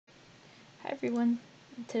Hi everyone.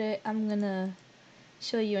 Today I'm gonna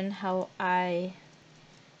show you how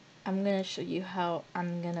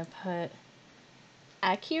I'm gonna put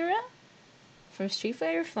Akira from Street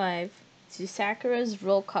Fighter 5 to Sakuras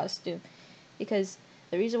Roll Costume, because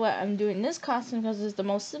the reason why I'm doing this costume because it's the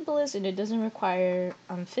most simplest and it doesn't require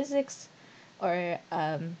physics or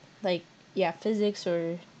physics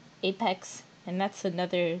or Apex, and that's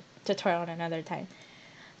another tutorial another time.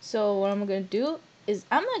 So what I'm gonna do is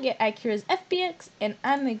I'm gonna get Akiras FBX and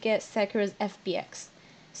I'm gonna get Sakuras FBX.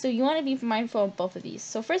 So you want to be mindful of both of these.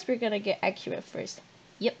 So first we're gonna get Akira first.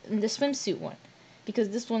 Yep, and the swimsuit one, because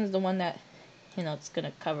this one is the one that, it's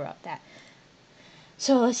gonna cover up that.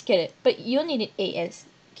 So let's get it. But you'll need an AS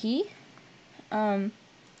key. So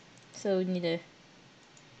we need a.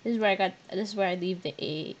 This is where I leave the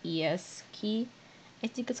AES key, I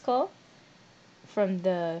think it's called, for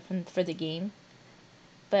the game.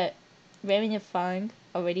 But Raven Fang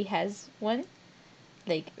already has one,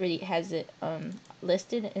 already has it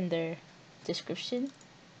listed in their description.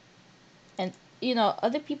 And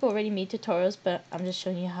other people already made tutorials, but I'm just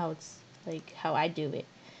showing you how it's how I do it.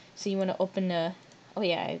 So you want to open the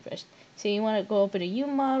I brushed. So you want to go open a U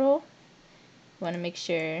model. You want to make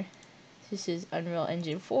sure this is Unreal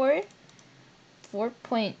Engine 4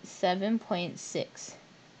 4.7.6. It's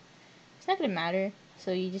not gonna matter,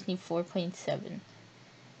 so you just need 4.7.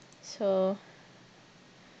 So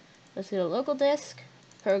let's go to local disk,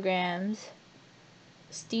 programs,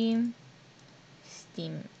 Steam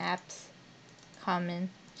apps,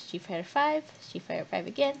 common, Street Fighter 5, Street Fighter 5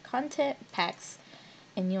 again, content, packs,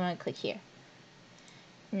 and you want to click here.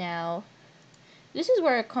 Now, this is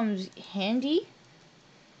where it comes handy.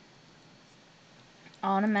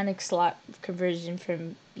 Automatic slot conversion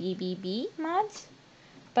from BBB mods,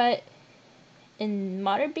 but in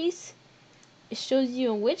Modern Base, it shows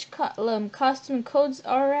you which costume codes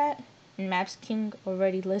are at, and Maps King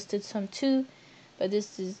already listed some too, but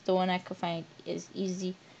this is the one I could find is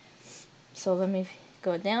easy. So let me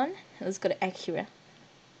go down. Let's go to Akira.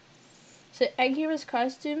 So Akira's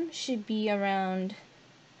costume should be around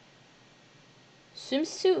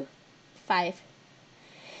Swimsuit 5.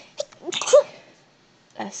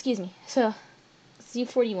 Excuse me. So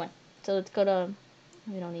Z41. So let's go to.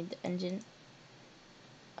 We don't need the engine.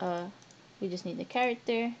 We just need the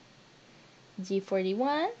character.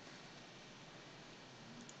 Z41.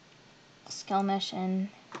 Scale mesh, and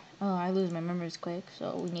I lose my memories quick,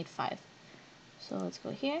 so we need 5. So let's go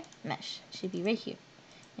here. Mesh should be right here,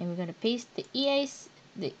 and we're gonna paste the AES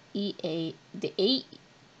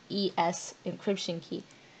encryption key.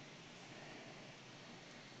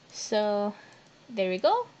 So there we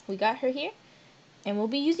go. We got her here, and we'll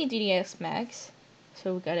be using DDX Max.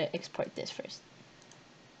 So we gotta export this first.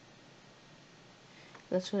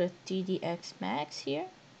 Let's go to DDX Max here.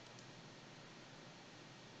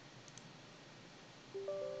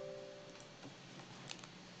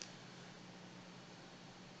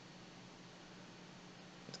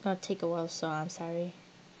 It's gonna take a while, so I'm sorry.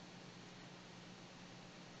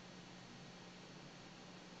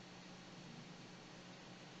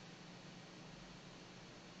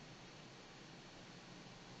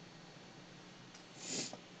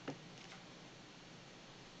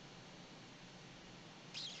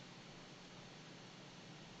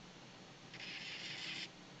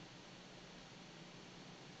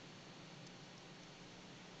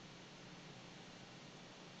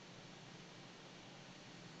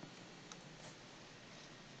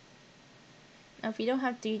 Now, if you don't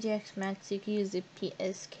have DJX Max, you can use the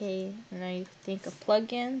PSK, and I think a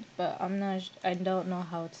plugin, but I don't know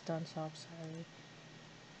how it's done, so I'm sorry.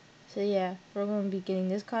 So yeah, we're going to be getting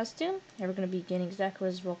this costume, and we're going to be getting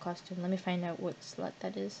Sakura's Roll Costume. Let me find out what slot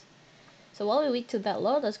that is. So while we wait till that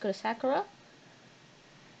load, let's go to Sakura.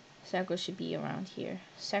 Sakura should be around here.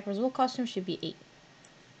 Sakura's Roll Costume should be 8.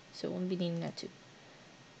 So we'll be needing that too.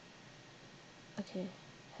 Okay,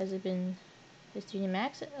 is 3D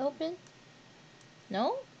Max open?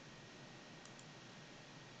 No?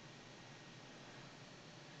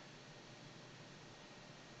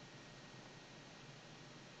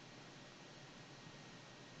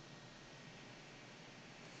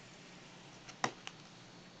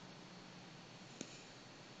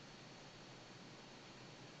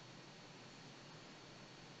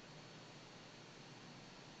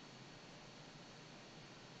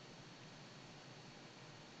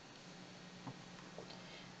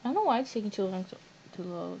 I don't know why it's taking too long to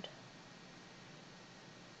load.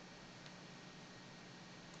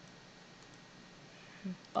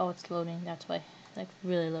 Oh, it's loading, that's why.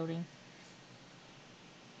 Really loading.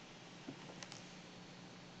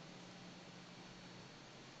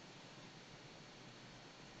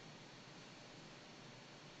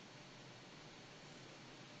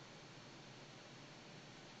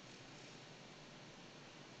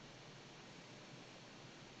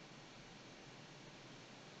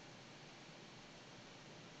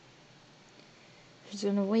 just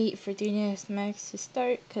gonna wait for 3ds Max to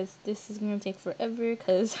start because this is gonna take forever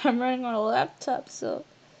because I'm running on a laptop, so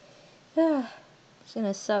yeah, it's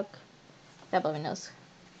gonna suck. God bless my nose.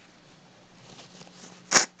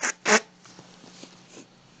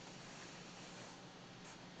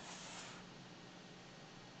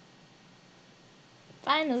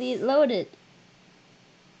 Finally, it loaded.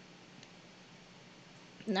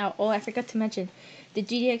 Now, oh, I forgot to mention, the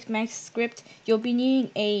GDX Max script, you'll be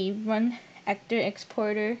needing a run actor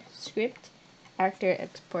exporter script. Actor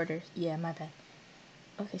exporter, yeah, my bad.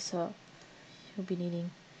 Okay, so you'll be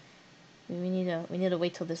needing. We need to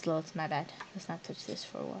wait till this loads. My bad. Let's not touch this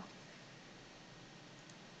for a while.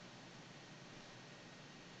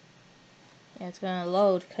 Yeah, it's gonna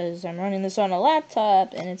load because I'm running this on a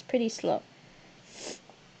laptop and it's pretty slow.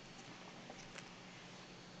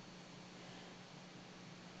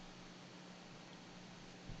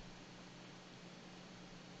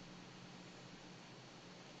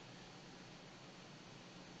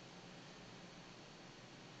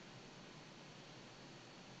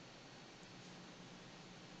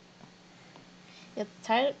 Yeah,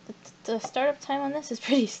 the startup time on this is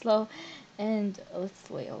pretty slow, and let's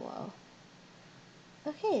wait a while.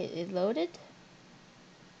 Okay, it loaded.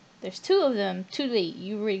 There's 2 of them. Too late.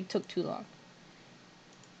 You already took too long.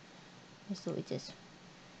 So we just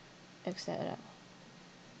X that out.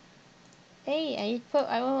 Hey,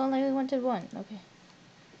 I only wanted 1. Okay.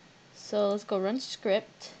 So let's go run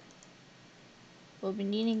script. We'll be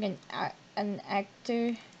needing an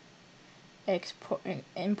actor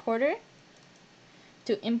importer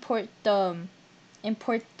to import the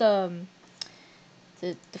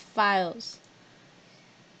files.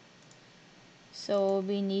 So we'll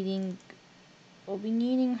be needing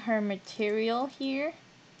her material here,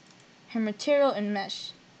 her material and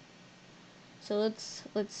mesh. So let's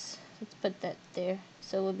put that there.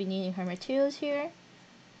 So we'll be needing her materials here.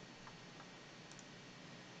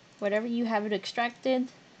 Whatever you have it extracted.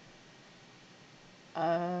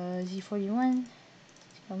 Z41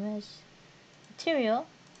 mesh material.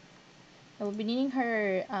 And we'll be needing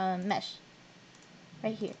her mesh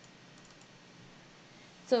right here.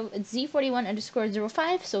 So it's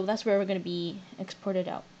Z41_05, so that's where we're going to be exported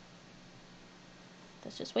out.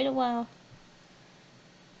 Let's just wait a while.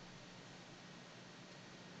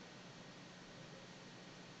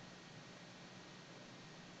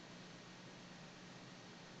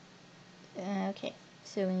 Okay,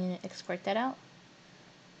 so we need to export that out.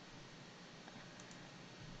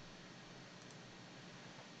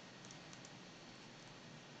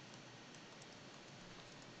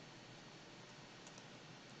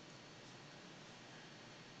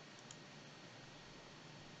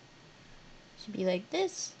 Should be like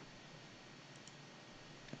this.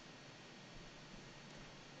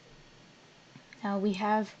 Now we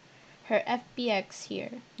have her FBX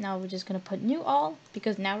here. Now we're just gonna put new all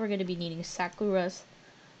because now we're gonna be needing Sakuras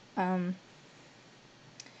her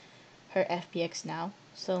FBX now.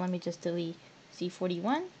 So let me just delete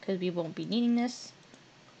Z41 because we won't be needing this.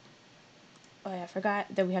 Oh yeah, I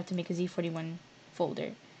forgot that we have to make a Z41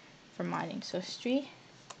 folder for modding. So Street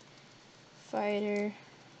Fighter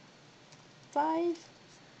 5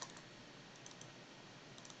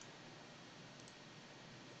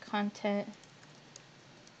 content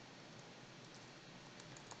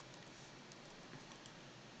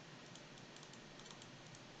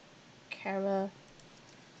Kara.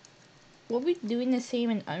 We'll be doing the same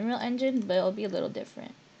in Unreal Engine, but it'll be a little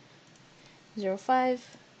different.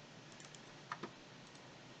 05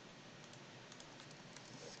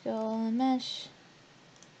 Skull and Mesh.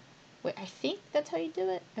 Wait, I think that's how you do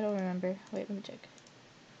it. I don't remember. Wait, let me check.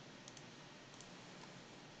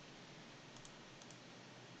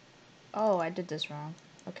 Oh, I did this wrong.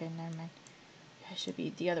 Okay, never mind. It should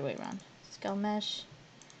be the other way around. Skull Mesh.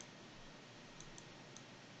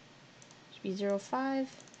 Should be 05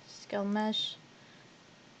 Skull Mesh.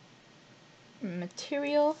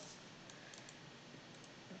 Material.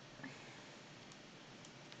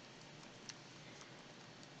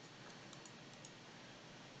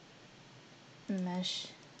 Mesh.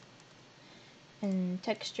 And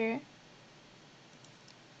texture.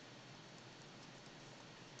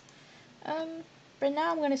 For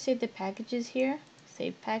now I'm going to save the packages here.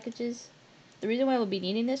 Save packages. The reason why we'll be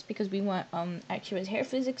needing this because we want Akiras hair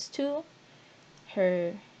physics too.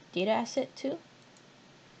 Her data asset too.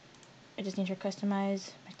 I just need her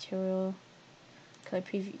customize material color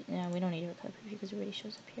preview. No, we don't need her color preview because it already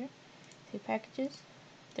shows up here. Save packages.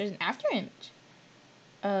 There's an after image.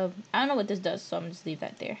 I don't know what this does, so I'm gonna just leave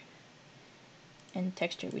that there. And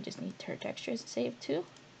texture, we just need her textures saved too.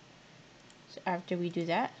 So after we do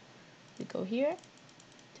that, we go here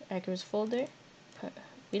to Akiras folder,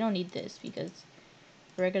 we don't need this because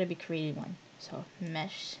we're gonna be creating one. So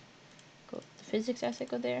mesh, go the physics asset,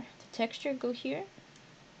 go there. The texture, go here.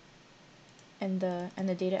 And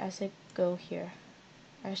the data asset, go here.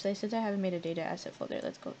 Actually, since I haven't made a data asset folder,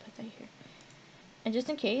 let's go put that here. And just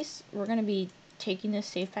in case, we're gonna be taking the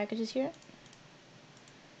save packages here.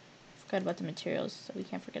 Forgot about the materials, so we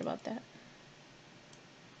can't forget about that.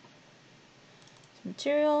 So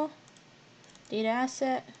material, data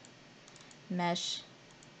asset, mesh,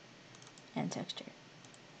 and texture.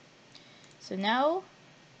 So now,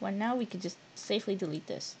 now we could just safely delete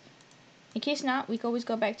this. In case not, we can always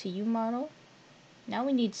go back to U model. Now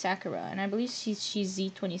we need Sakura, and I believe she's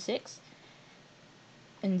Z26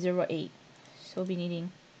 and 08. So we'll be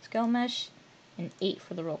needing scale mesh and 8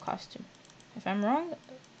 for the roll costume. If I'm wrong,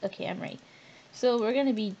 okay, I'm right. So we're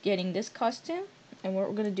gonna be getting this costume, and what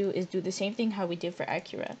we're gonna do is do the same thing how we did for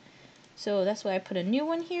Akira. So that's why I put a new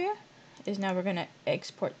one here. Is now we're gonna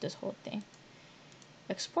export this whole thing.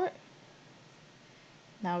 Export.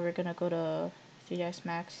 Now we're gonna go to 3ds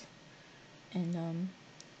Max and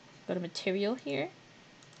go to material here.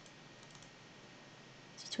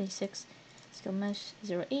 Z26, scale mesh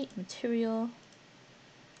 08, material,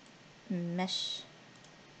 mesh.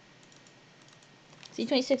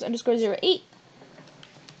 Z26 underscore 08.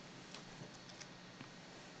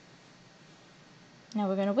 Now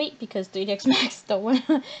we're gonna wait because 3ds Max the one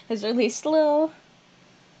is really slow.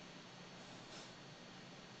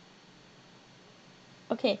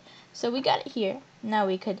 Okay, so we got it here. Now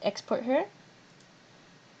we could export her.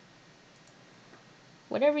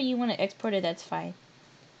 Whatever you want to export it, that's fine.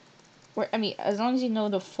 Or, I mean, as long as you know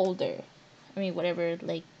the folder. I mean, whatever,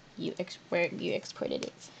 like, where you exported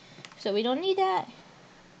it. So we don't need that.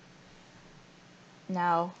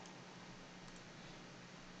 Now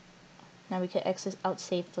we can exit out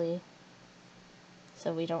safely.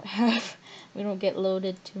 So we don't get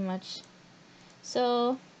loaded too much.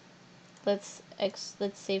 So let's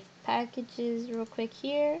save packages real quick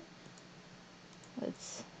here.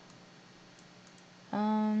 Let's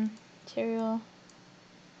material.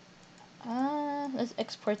 Let's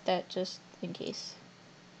export that just in case.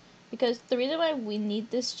 Because the reason why we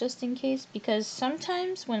need this just in case, because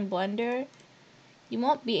sometimes when Blender, you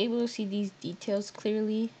won't be able to see these details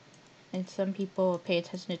clearly, and some people pay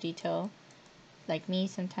attention to detail, like me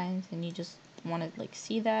sometimes, and you just want to like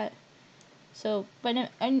see that. So, but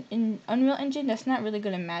in Unreal Engine, that's not really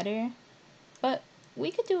gonna matter. But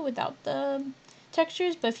we could do it without the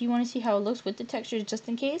textures. But if you want to see how it looks with the textures, just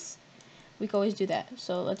in case, we can always do that.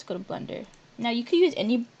 So let's go to Blender. Now you could use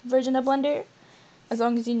any version of Blender, as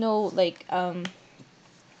long as you know, like, I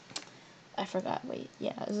forgot, wait,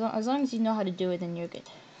 yeah, as long as you know how to do it, then you're good.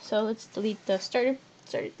 So let's delete the starter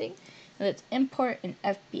thing, and let's import an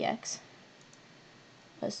FBX.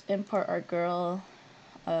 Let's import our girl,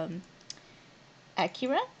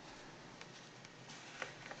 Akira.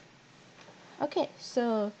 Okay,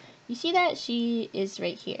 so you see that she is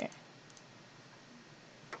right here.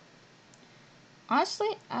 Honestly,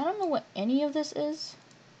 I don't know what any of this is,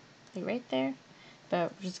 like right there,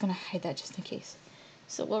 but we're just gonna hide that just in case.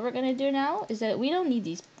 So what we're gonna do now is that we don't need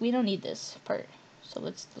this part. So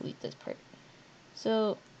let's delete this part.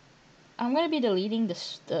 So I'm gonna be deleting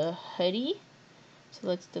the hoodie. So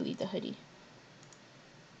let's delete the hoodie.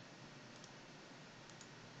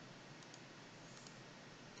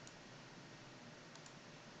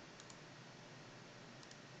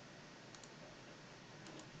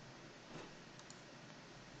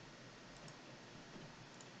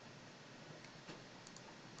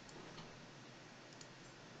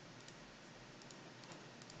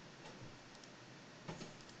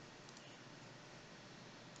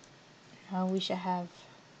 Now we should have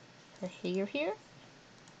her hair here.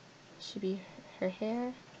 Should be her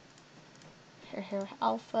hair. Her hair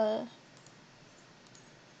alpha.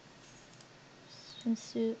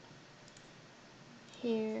 Swimsuit.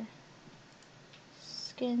 Hair.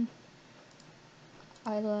 Skin.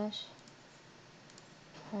 Eyelash.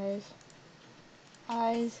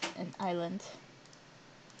 Eyes and island.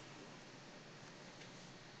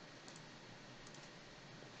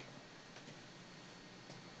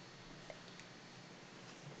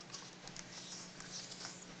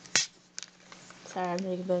 Sorry, I'm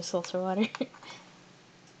making a bit of seltzer water.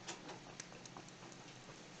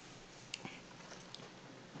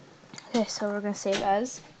 Okay, so we're gonna save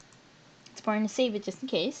as. It's important to save it just in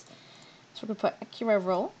case. So we're gonna put Akiras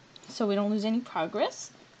Roll so we don't lose any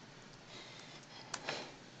progress.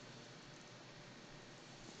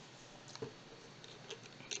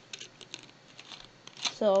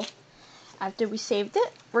 So after we saved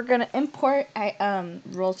it, we're gonna import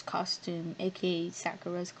Roll's costume, aka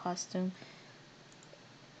Sakura's costume.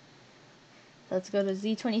 Let's go to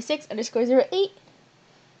Z26_08.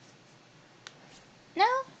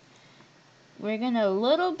 Now we're gonna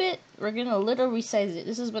little resize it.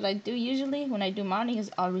 This is what I do usually when I do mounting, is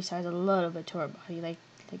I'll resize a little bit to our body, like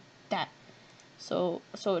that. So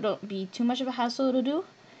it don't be too much of a hassle to do.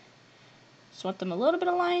 Just want them a little bit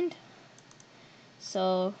aligned.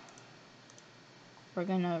 So we're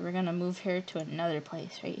gonna move here to another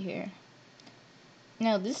place right here.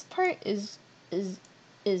 Now this part is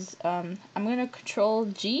I'm gonna Control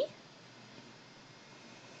G.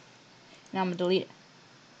 Now I'm gonna delete it.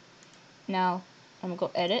 Now I'm gonna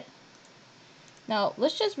go edit. Now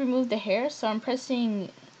let's just remove the hair. So I'm pressing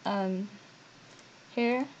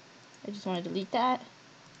hair. I just want to delete that.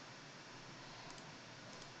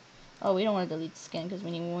 Oh, we don't want to delete the skin because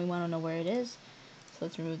we want to know where it is. So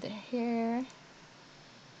let's remove the hair.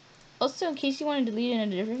 Also, in case you want to delete it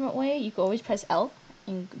in a different way, you can always press L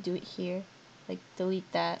and do it here. Like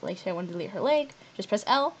delete that. Like say I want to delete her leg, just press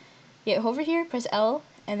L. Get over here, press L,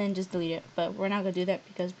 and then just delete it. But we're not gonna do that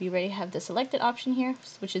because we already have the selected option here,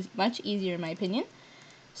 which is much easier in my opinion.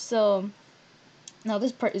 So now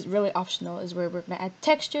this part is really optional, is where we're gonna add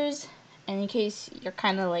textures. And in case you're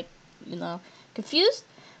kind of like, you know, confused,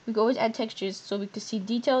 we can always add textures so we can see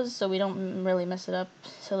details, so we don't really mess it up.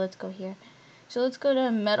 So let's go here. So let's go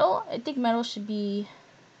to metal. I think metal should be,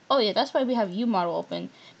 oh yeah, that's why we have U model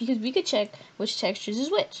open, because we could check which textures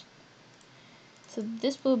is which. So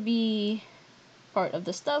this will be part of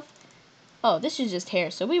the stuff. Oh, this is just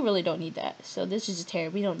hair, so we really don't need that. So this is just hair,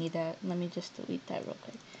 we don't need that. Let me just delete that real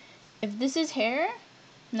quick. If this is hair,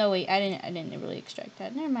 no wait, I didn't really extract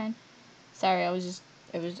that. Never mind. Sorry, I'm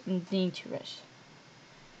being too rushed.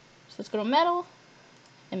 So let's go to metal,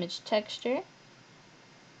 image texture.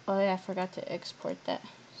 Oh yeah, I forgot to export that.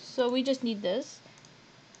 So we just need this.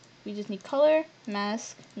 We just need color,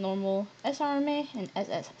 mask, normal, sRMA, and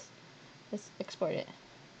SSS. Let's export it.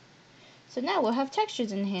 So now we'll have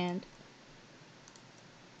textures in hand.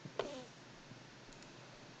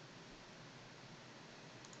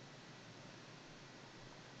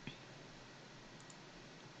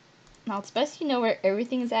 Now it's best you know where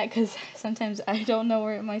everything is at, because sometimes I don't know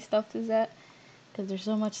where my stuff is at, because there's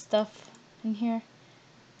so much stuff in here.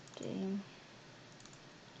 Game.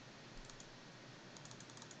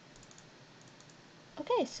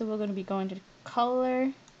 Okay, so we're going to be going to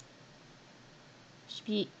color. Should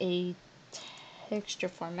be a texture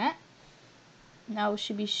format. Now it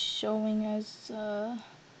should be showing us, yeah,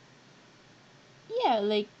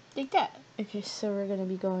 like that. Okay, so we're going to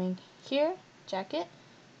be going here, jacket,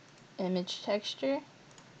 image texture.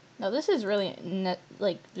 Now this is really you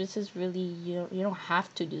don't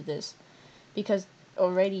have to do this, because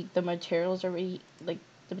already the materials are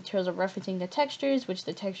referencing the textures, which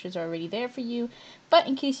the textures are already there for you. But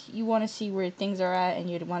in case you want to see where things are at and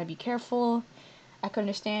you want to be careful, I can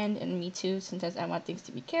understand, and me too. Sometimes I want things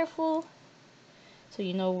to be careful, so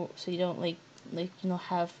you don't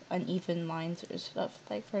have uneven lines or stuff.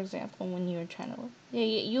 Like for example, when you're trying to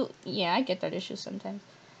I get that issue sometimes.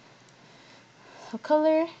 So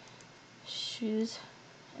color, choose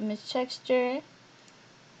image texture,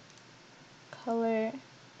 color,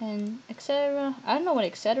 and etc. I don't know what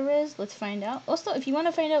etc. is. Let's find out. Also, if you want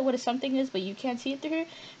to find out what something is but you can't see it through here,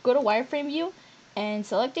 go to wireframe view and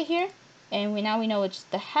select it here. And now we know it's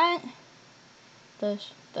the hat, the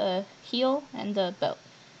heel, and the belt.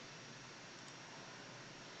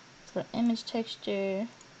 Let's go to image texture.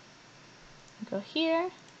 Go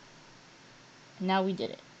here. And now we did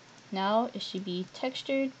it. Now it should be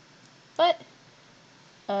textured, but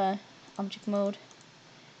object mode.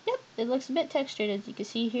 Yep, it looks a bit textured, as you can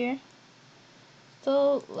see here.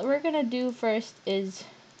 So what we're gonna do first is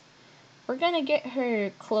we're gonna get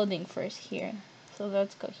her clothing first here. So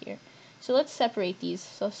let's go here. So let's separate these.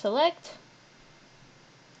 So select.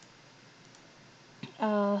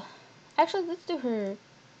 Actually, let's do her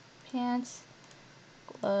pants,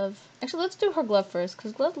 glove. Actually, let's do her glove first,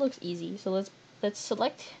 because glove looks easy. So let's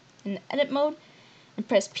select in the edit mode and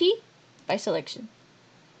press P by selection.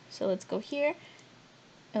 So let's go here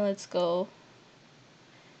and let's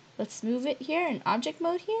move it here in object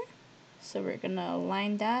mode here. So we're gonna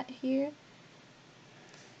align that here.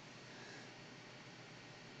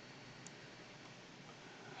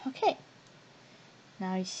 Okay.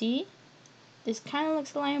 Now you see, this kind of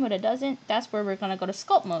looks aligned, but it doesn't. That's where we're gonna go to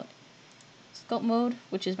sculpt mode. Sculpt mode,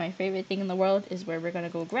 which is my favorite thing in the world, is where we're gonna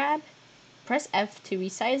go grab, press F to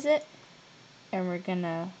resize it, and we're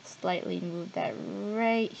gonna slightly move that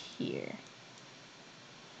right here.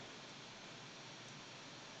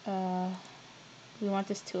 We want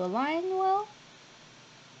this to align well.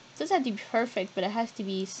 It doesn't have to be perfect, but it has to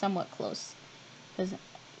be somewhat close, because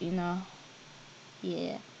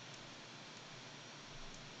Yeah.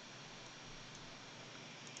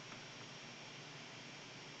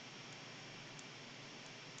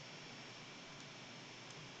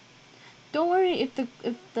 Don't worry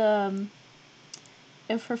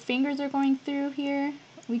if her fingers are going through here.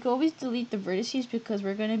 We can always delete the vertices because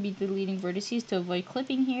we're gonna be deleting vertices to avoid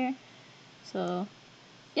clipping here. So,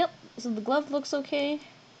 yep. So the glove looks okay.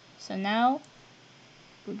 So now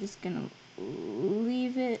we're just gonna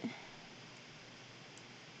leave it.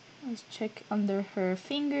 Let's check under her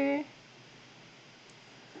finger.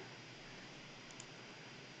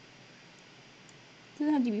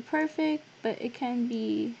 Doesn't have to be perfect, but it can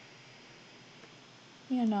be,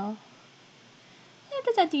 you know, it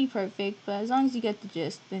doesn't have to be perfect, but as long as you get the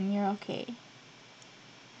gist, then you're okay.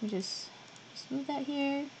 Just move that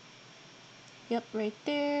here. Yep, right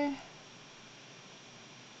there.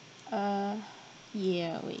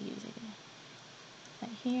 Yeah, wait, give me a second.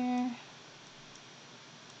 Right here.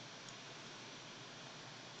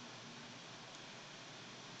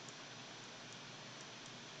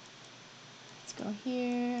 Let's go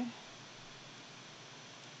here.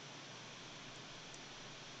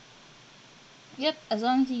 Yep, as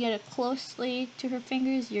long as you get it closely to her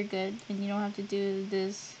fingers, you're good. And you don't have to do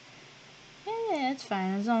this. Yeah, it's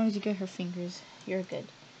fine. As long as you get her fingers, you're good.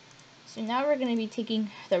 So now we're going to be taking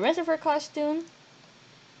the rest of her costume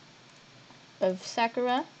of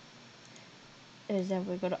Sakura. Is that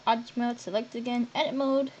we go to object mode, select again, edit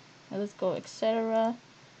mode. Now let's go etc.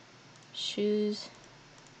 Shoes,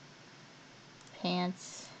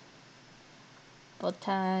 pants,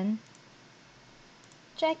 button,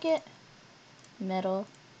 jacket, metal,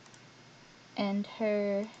 and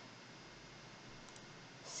her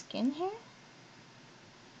skin hair?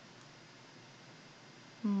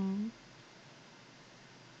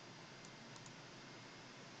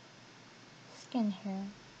 Skin hair.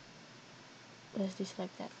 Let's deselect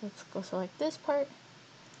that. Let's go select this part.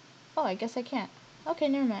 Oh, I guess I can't. Okay,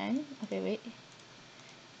 never mind. Okay, wait.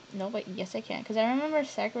 No, but yes I can. Because I remember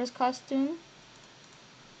Sakura's costume.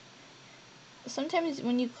 Sometimes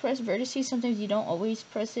when you press vertices, sometimes you don't always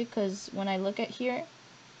press it. Because when I look at here,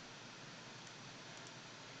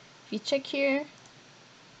 if you check here,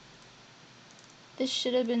 this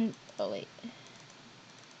should have been, oh wait.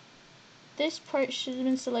 This part should have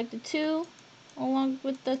been selected too, along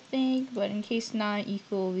with the thing. But in case not, you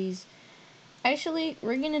can always, actually,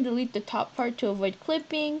 we're going to delete the top part to avoid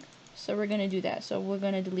clipping. So we're going to do that. So we're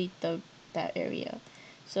going to delete that area.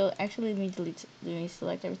 So actually, let me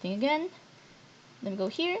select everything again. Let me go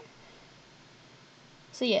here.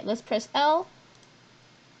 So yeah, let's press L.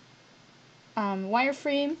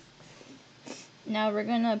 Wireframe. Now we're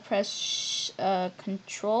going to press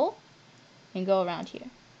Control and go around here.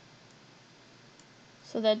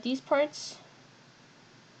 So that these parts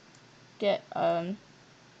get,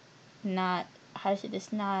 not, how to say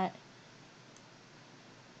this, not,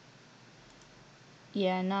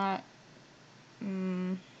 yeah, not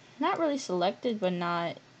really selected, but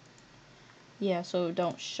not, yeah, so it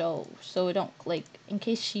don't show, so it don't, like, in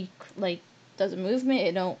case she, like, does a movement,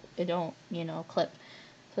 it don't, you know, clip.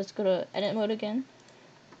 So let's go to edit mode again.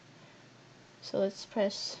 So let's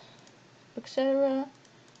press etc.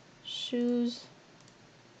 Shoes,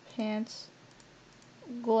 pants,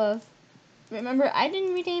 glove. Remember, I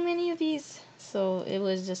didn't rename any of these, so it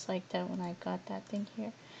was just like that when I got that thing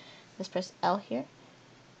here. Let's press L here.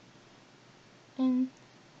 And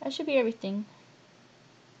that should be everything.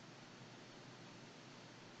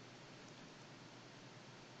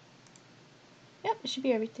 Yep, it should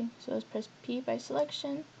be everything. So let's press P by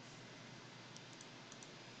selection.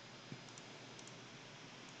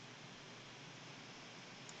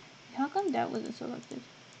 How come that wasn't selected?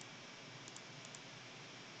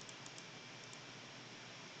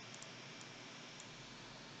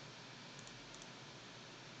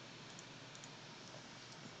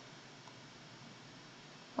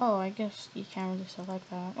 Oh, I guess you can't really select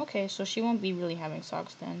that. Okay, so she won't be really having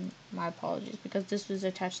socks then. My apologies, because this was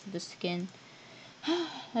attached to the skin.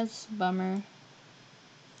 That's a bummer.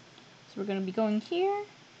 So we're gonna be going here.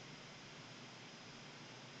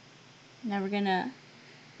 Now we're gonna,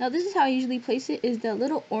 now this is how I usually place it, is the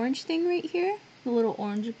little orange thing right here. The little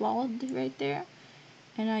orange ball right there.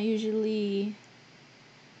 And I usually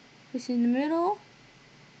place it in the middle.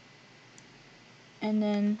 And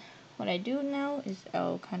then what I do now is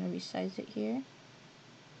I'll kind of resize it here.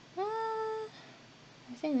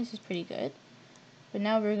 I think this is pretty good. But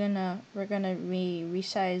now we're gonna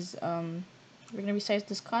resize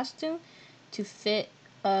this costume to fit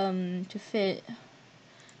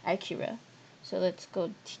Akira. So let's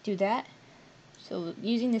go do that. So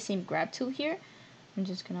using the same grab tool here, I'm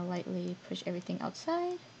just gonna lightly push everything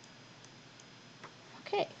outside.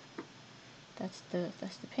 Okay, that's the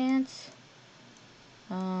pants.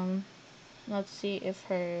 Let's see if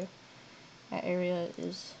that area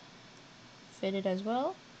is fitted as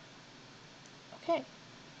well. Okay.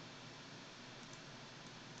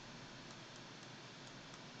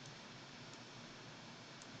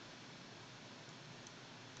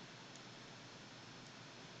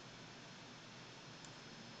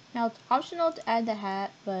 Now it's optional to add the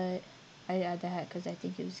hat, but I add the hat because I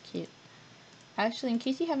think it was cute. Actually, in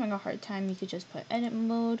case you're having a hard time, you could just put edit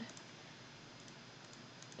mode.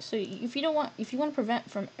 So if you want to prevent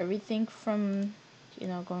from everything from, you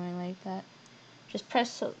know, going like that, just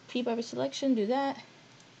press P by selection, do that.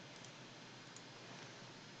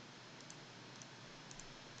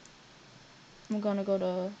 I'm gonna go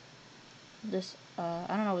to this, I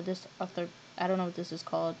don't know what this other, I don't know what this is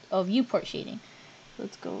called. Oh, viewport shading.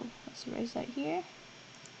 Let's go, let's erase that here.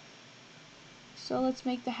 So let's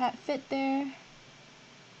make the hat fit there.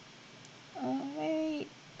 Right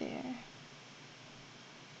there.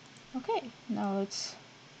 Okay, now it's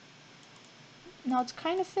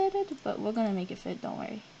kind of fitted, but we're gonna make it fit, don't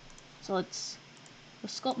worry. So let's go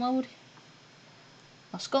sculpt mode.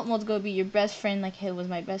 Now sculpt mode's gonna be your best friend, like it was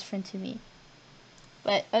my best friend to me.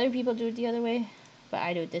 But other people do it the other way, but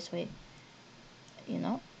I do it this way. You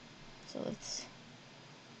know? So let's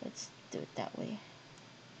do it that way.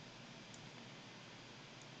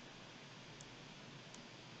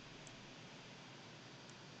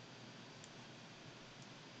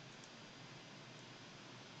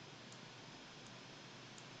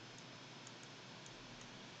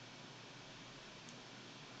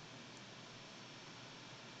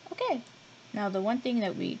 Okay. Now the one thing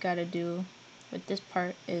that we gotta do with this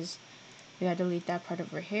part is we gotta delete that part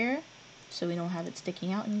over here so we don't have it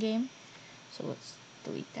sticking out in game. So let's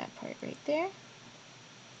delete that part right there.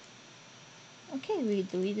 Okay, we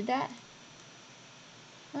deleted that.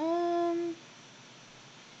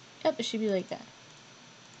 Yep, it should be like that.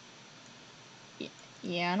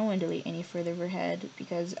 Yeah, I don't want to delete any further of her head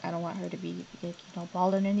because I don't want her to be, you know,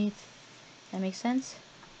 bald underneath. That makes sense?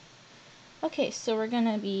 Okay, so we're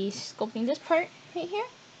gonna be sculpting this part right here.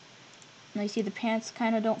 Now you see the pants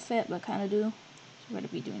kind of don't fit, but kind of do. So we're gonna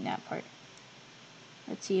be doing that part.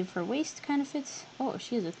 Let's see if her waist kind of fits. Oh,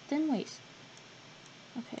 she has a thin waist.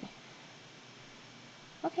 Okay.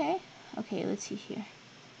 Okay, let's see here.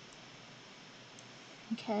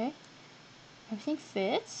 Okay. Everything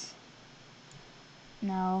fits.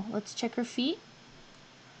 Now, let's check her feet.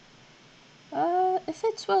 It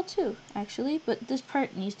fits well too, actually, but this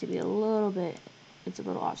part needs to be a little bit, it's a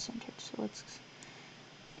little off-centered, so let's,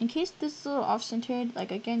 in case this is a little off-centered,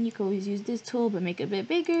 like again, you can always use this tool, but make it a bit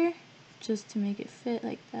bigger, just to make it fit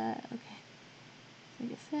like that. Okay,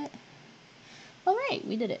 make it fit. Alright,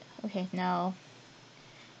 we did it. Okay, now,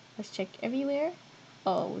 let's check everywhere.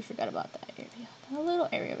 Oh, we forgot about that area, a little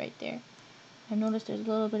area right there. I noticed there's a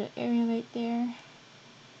little bit of area right there.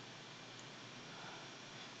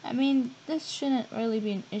 I mean, this shouldn't really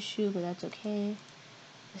be an issue, but that's okay.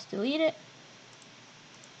 Let's delete it.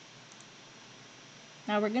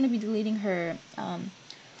 Now we're going to be deleting her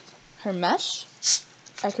her mesh,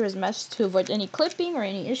 Akiras mesh, to avoid any clipping or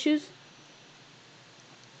any issues.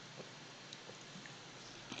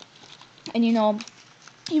 And you know,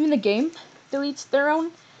 even the game deletes their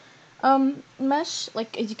own mesh.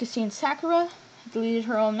 Like as you can see in Sakura, deleted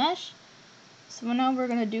her own mesh. So what now we're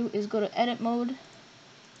going to do is go to edit mode.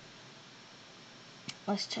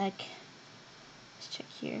 Let's check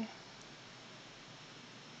here.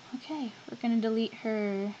 Okay, we're going to delete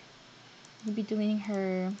her, we'll be deleting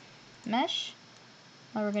her mesh.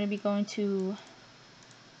 Now we're going to be going to,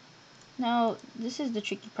 now this is the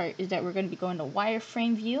tricky part, is that we're going to be going to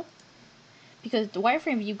wireframe view. Because the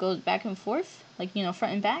wireframe view goes back and forth, like, you know,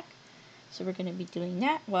 front and back. So we're going to be doing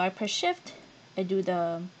that. While I press shift, I do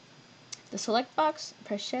the select box,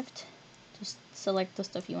 press shift, just select the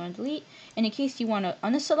stuff you want to delete. And in case you want to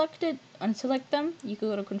unselect them, you can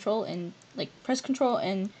go to control and like press control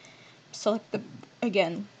and select them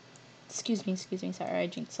again. Excuse me, sorry, I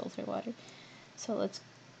drank sulfur water. So let's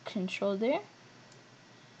control there.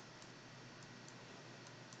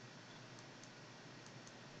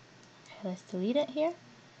 Okay, let's delete it here.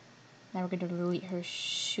 Now we're going to delete her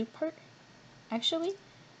shoe part. Actually,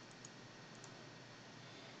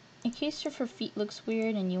 in case if her feet looks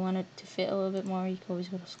weird and you want it to fit a little bit more, you can always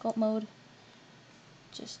go to sculpt mode.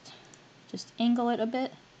 Just angle it a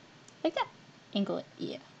bit, like that. Angle it,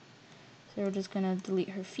 yeah. So we're just gonna delete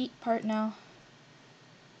her feet part now.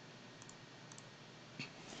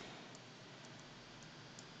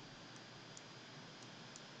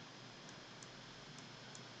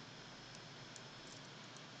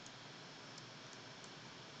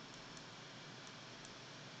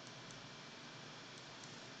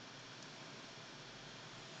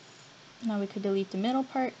 Now we could delete the middle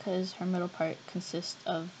part because her middle part consists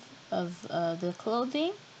of the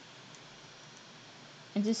clothing.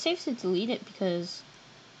 And it's safe to delete it because,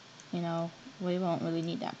 you know, we won't really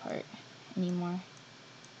need that part anymore.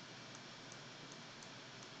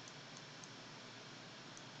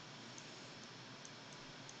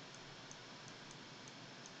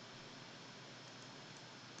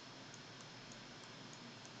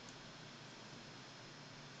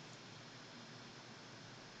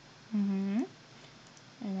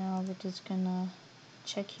 And now we're just gonna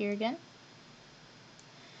check here again.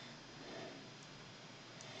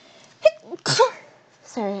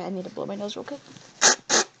 Sorry, I need to blow my nose real quick.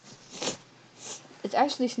 It's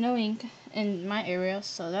actually snowing in my area,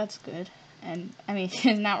 so that's good. And I mean, it's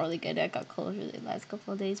not really good. I got cold for the last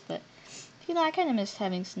couple of days, but you know, I kind of miss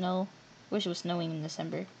having snow. Wish it was snowing in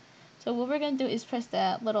December. So what we're gonna do is press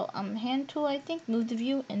that little hand tool, I think, move the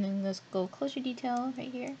view, and then let's go closer detail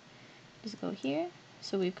right here. Just go here.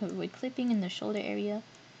 So we could avoid clipping in the shoulder area.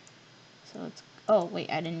 So it's, oh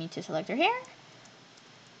wait, I didn't need to select her hair.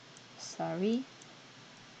 Sorry.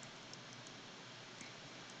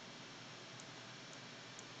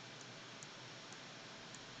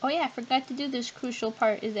 Oh yeah, I forgot to do this crucial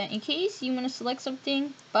part, is that in case you want to select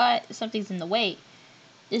something, but something's in the way,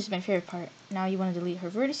 this is my favorite part. Now you want to delete her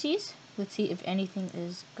vertices. Let's see if anything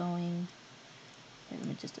is going. Here, let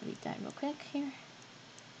me just delete that real quick here.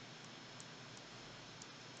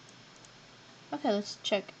 Okay, let's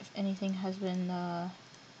check if anything has been,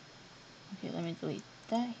 okay, let me delete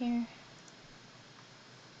that here.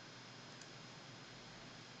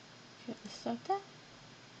 Okay, let's stop that.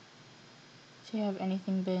 So you have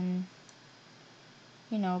anything been,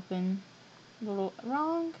 you know, been a little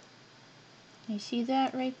wrong? You see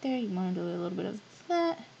that right there? You want to do a little bit of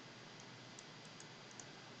that.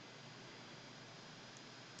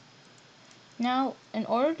 Now, in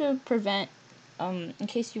order to prevent, in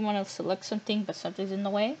case you want to select something but something's in the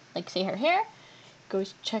way, like say her hair, go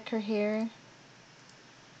check her hair,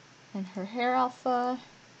 and her hair alpha,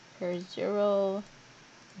 hair 0,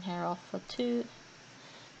 and hair alpha 2,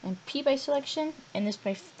 and P by selection, and this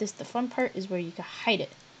the fun part is where you can hide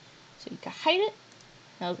it. So you can hide it,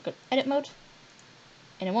 now go to edit mode,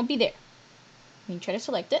 and it won't be there. You try to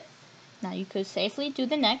select it. Now you could safely do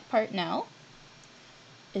the neck part now,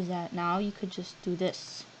 is that now you could just do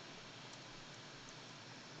this.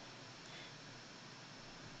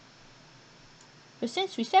 But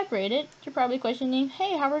since we separated, you're probably questioning,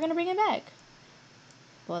 hey, how are we going to bring it back?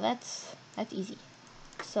 Well, that's easy.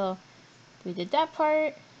 So we did that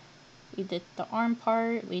part, we did the arm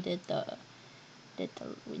part, we did the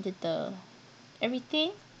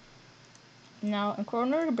everything. Now in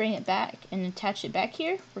order to bring it back and attach it back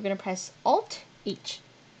here, we're going to press Alt H.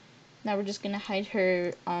 Now we're just going to hide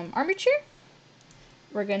her armature.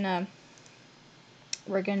 We're gonna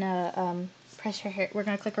press her hair. We're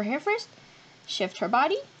gonna click her hair first, shift her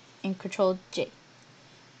body, and Control J.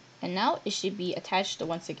 And now it should be attached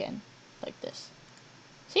once again, like this.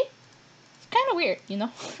 See? It's kind of weird, you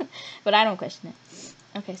know, but I don't question it.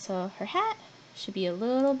 Okay, so her hat should be a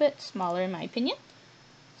little bit smaller in my opinion.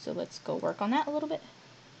 So let's go work on that a little bit.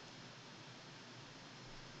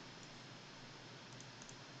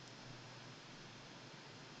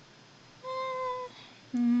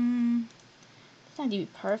 It's not to be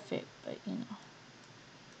perfect, but you know.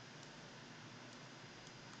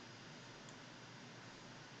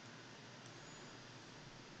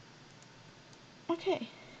 Okay.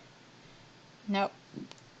 Now,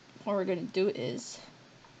 what we're gonna do is,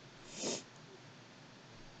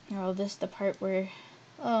 oh, this is the part where,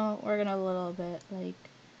 oh, we're gonna a little bit like,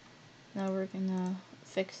 now we're gonna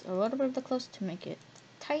fix a little bit of the clothes to make it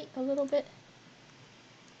tight a little bit.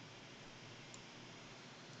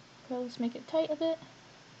 Okay, let's make it tight a bit.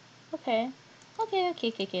 Okay.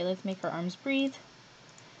 Okay, let's make her arms breathe.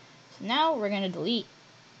 So now we're gonna delete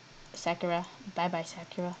Sakura. Bye-bye,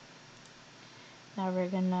 Sakura. Now we're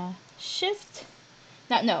gonna shift.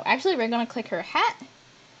 No, actually we're gonna click her hat,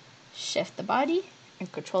 shift the body, and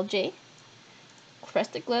Control J. Press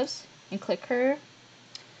the gloves, and click her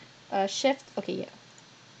shift. Okay, yeah.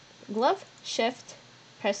 Glove, shift,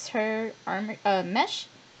 press her armor, mesh,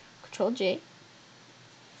 Control J.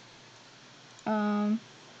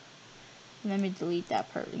 Let me delete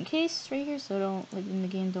that part in case right here, so don't, like in the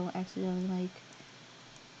game, don't accidentally like.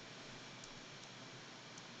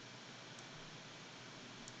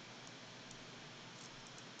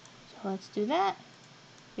 So let's do that.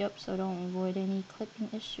 Yep, so don't avoid any clipping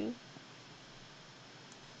issue.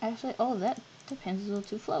 Actually, oh, that depends, a little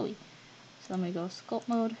too flowy. So let me go sculpt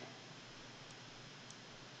mode.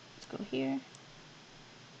 Let's go here.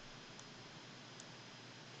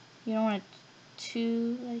 You don't want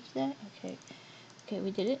two like that? Okay. Okay,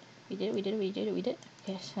 we did it. We did it, we did it, we did it, we did it.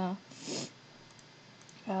 Okay, so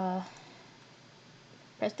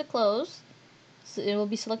press the close. So it will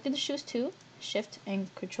be selected the shoes too. Shift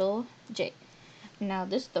and Control J. Now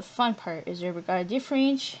this is the fun part, is where we gotta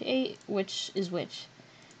differentiate which is which.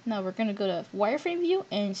 Now we're gonna go to wireframe view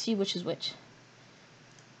and see which is which.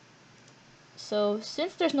 So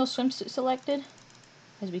since there's no swimsuit selected,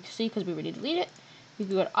 as we can see because we already deleted it, we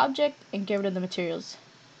can go to object and get rid of the materials.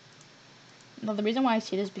 Now the reason why I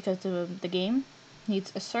see this is because the game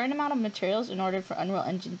needs a certain amount of materials in order for Unreal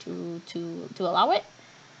Engine to allow it.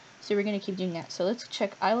 So we're gonna keep doing that. So let's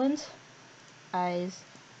check islands, eyes,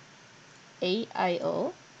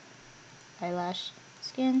 AIO, eyelash,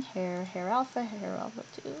 skin, hair alpha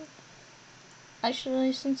 2.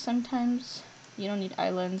 Actually, since sometimes you don't need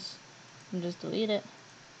islands, and just delete it.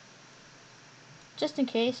 Just in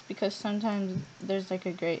case, because sometimes there's like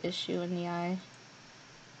a gray issue in the eye.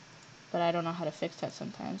 But I don't know how to fix that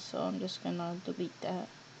sometimes, so I'm just gonna delete that.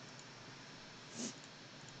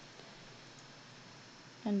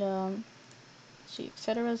 And see,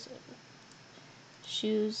 etc's,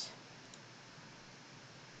 shoes,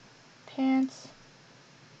 pants,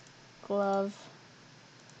 glove,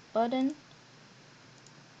 button,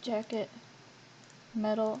 jacket,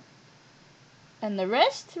 metal, and the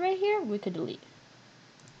rest right here we could delete.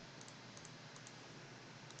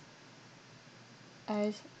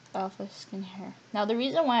 Eyes, alpha, skin, hair. Now the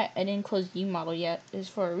reason why I didn't close U model yet is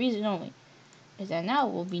for a reason only, is that now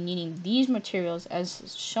we'll be needing these materials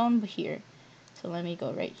as shown here. So let me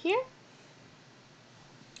go right here.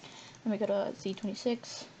 Let me go to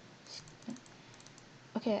Z26.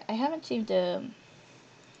 Okay, I haven't saved the.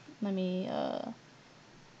 Let me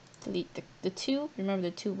delete the 2. Remember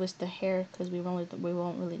the 2 was the hair, because we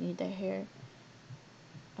won't really need the hair.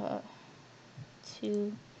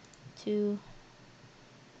 2, 2,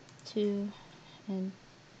 2, and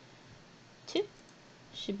 2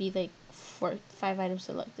 should be like 5 items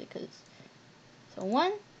selected. Because so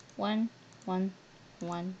 1, 1, 1,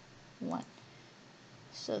 1, 1.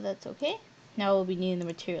 So that's okay. Now we'll be needing the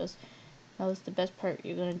materials. Now that's the best part.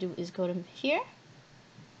 You're gonna do is go to here.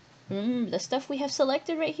 Remember, the stuff we have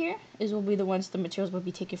selected right here will be the ones the materials will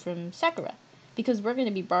be taken from Sakura, because we're going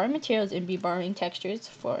to be borrowing materials and be borrowing textures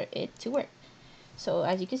for it to work. So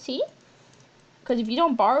as you can see, because if you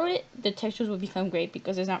don't borrow it, the textures will become gray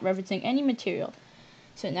because it's not referencing any material.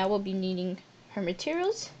 So now we'll be needing her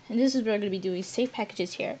materials, and this is where we're going to be doing save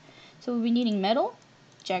packages here. So we'll be needing metal,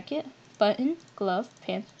 jacket, button, glove,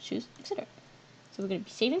 pants, shoes, etc. So we're going to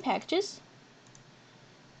be saving packages.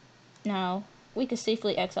 Now we could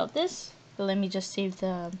safely X out this, but let me just save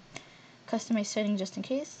the customize setting just in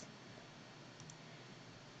case,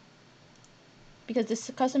 because this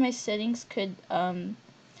customized settings could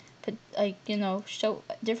put, like, you know, show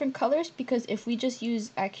different colors, because if we just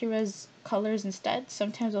use Akira's colors instead,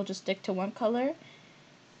 sometimes I'll just stick to one color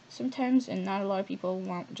sometimes, and not a lot of people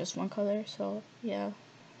want just one color. So yeah,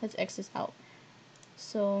 let's X this out.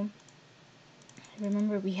 So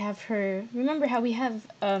remember, we have her, remember how we have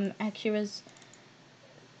Akira's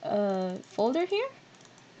folder here,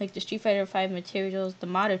 like the Street Fighter 5 materials, the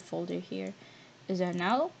modded folder here, is that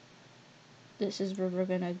now this is where we're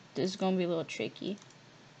gonna, this is gonna be a little tricky.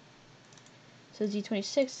 So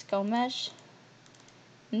Z26 skull mesh,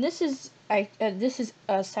 and this is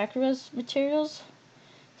Sakura's materials.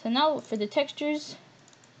 So now for the textures,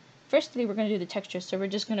 firstly we're gonna do the textures. So we're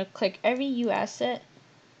just gonna click every U asset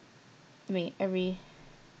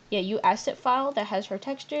file that has her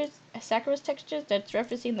textures, Sakura's textures, that's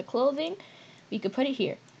referencing the clothing. We could put it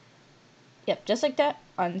here. Yep, just like that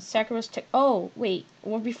on Sakuras oh, wait.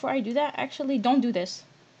 Well, before I do that, actually, don't do this.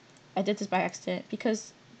 I did this by accident,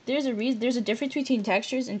 because there's a difference between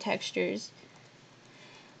textures and textures.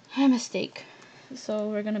 A mistake. So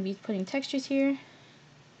we're gonna be putting textures here.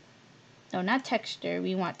 No, not texture.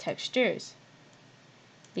 We want textures.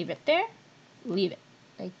 Leave it there. Leave it.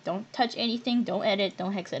 Like, don't touch anything. Don't edit.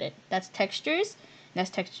 Don't hex edit. That's textures. That's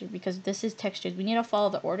texture, because this is textures. We need to follow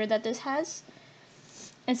the order that this has.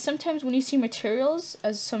 And sometimes when you see materials,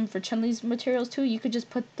 as some for Chun-Li's materials too, you could just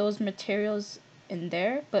put those materials in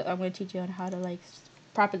there, but I'm going to teach you on how to like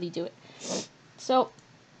properly do it. So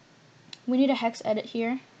we need a hex edit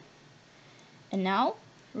here, and now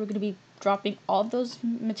we're going to be dropping all those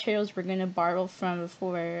materials we're going to borrow from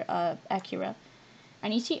for Akira.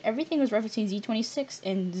 And you see everything was referencing Z26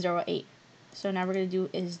 and 08. So now we're going to do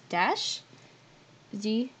is dash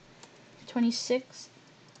Z26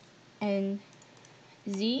 and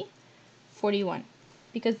Z41,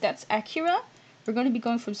 because that's Akira. We're going to be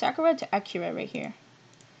going from Sakura to Akira right here.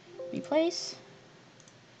 Replace.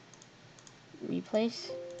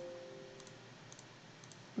 replace.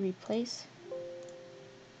 Replace.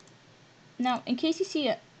 Now, in case you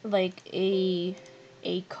see like a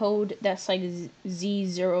code that's like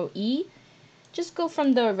Z0E, just go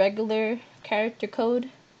from the regular character code,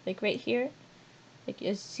 like right here, like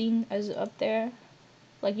as seen as up there.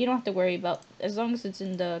 Like you don't have to worry about, as long as it's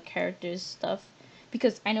in the characters stuff,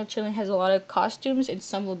 because I know Chilling has a lot of costumes and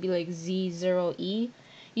some will be like Z0E.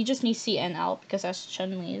 You just need CN out because that's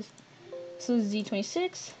Chun-Li's. So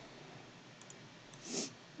Z26,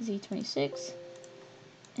 Z26,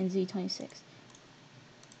 and Z26.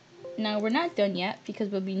 Now we're not done yet because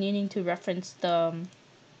we'll be needing to reference the,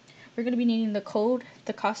 we're going to be needing the code,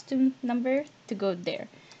 the costume number to go there.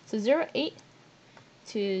 So 08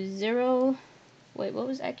 to 0, wait, what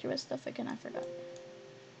was Akiras stuff again? I forgot.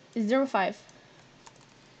 It's 05.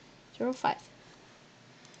 05.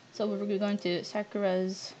 So we're going to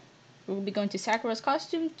Sakuras, we'll be going to Sakuras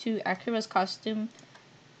costume to Akiras costume.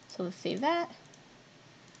 So let's save that.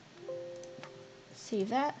 Save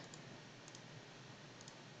that.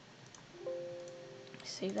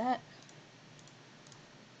 Save that.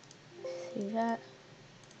 Save that.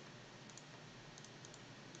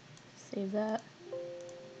 Save that.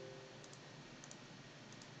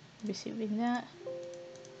 Be saving that.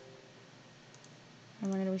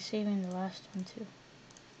 And we're going to be saving the last one too.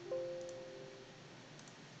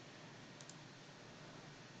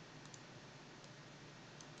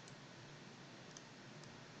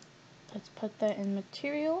 Let's put that in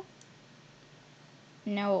material.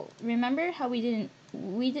 Now, remember how we didn't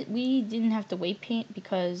have to weight paint,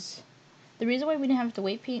 because the reason why we didn't have to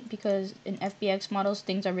weight paint, because in FBX models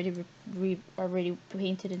things are already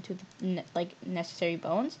painted into the like necessary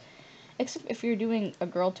bones. Except if you're doing a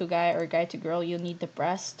girl to guy or a guy to girl, you'll need the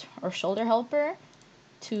breast or shoulder helper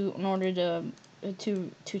in order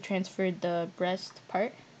to transfer the breast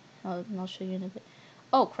part. I'll show you in a bit.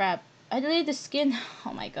 Oh crap! I deleted the skin.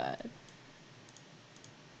 Oh my god.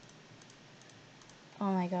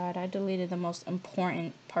 Oh my god, I deleted the most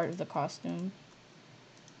important part of the costume.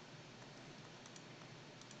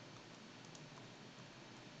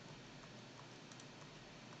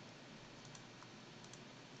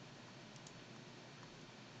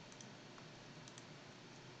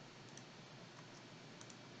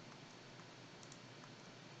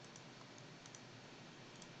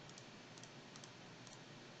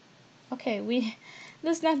 Okay,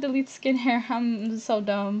 let's not delete skin hair. I'm so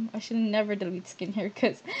dumb. I should never delete skin hair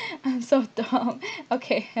because I'm so dumb.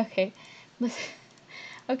 Okay. Okay.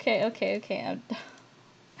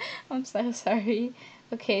 I'm so sorry.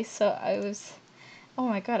 Okay, so oh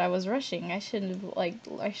my god, I was rushing. I should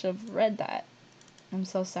have read that. I'm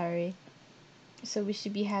so sorry. So we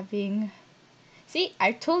should be having, see,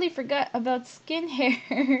 I totally forgot about skin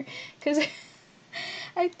hair because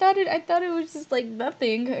I thought it was just like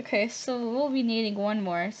nothing. Okay, so we'll be needing one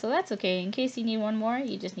more. So that's okay. In case you need one more,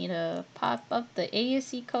 you just need to pop up the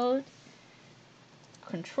ASC code,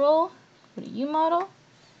 control, go to U model,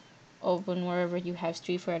 open wherever you have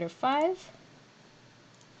Street Fighter 5.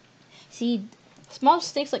 See, small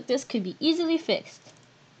mistakes like this could be easily fixed.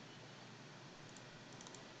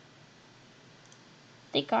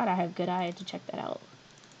 Thank God I have good eye to check that out.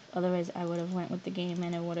 Otherwise, I would have went with the game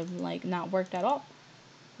and it would have like not worked at all.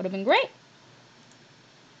 Would have been great.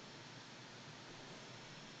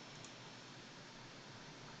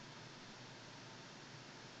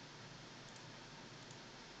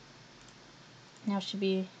 Now should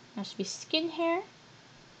be skin hair.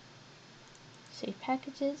 Save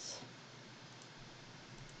packages.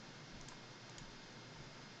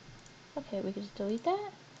 Okay, we can just delete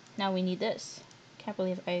that. Now we need this. Can't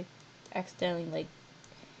believe I accidentally like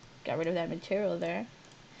got rid of that material there.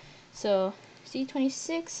 So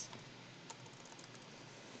Z26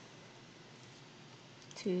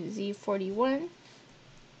 to Z41.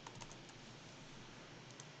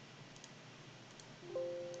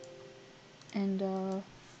 And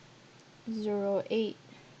 08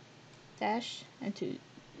 dash and to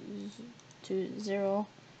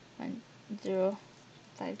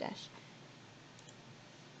 0105 dash.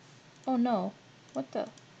 Oh no, what the?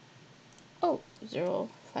 Oh,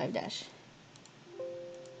 05 dash.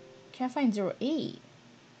 Can't find 08.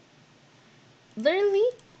 Literally?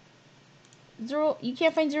 You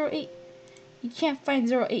can't find 08. You can't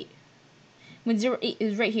find 08. When 08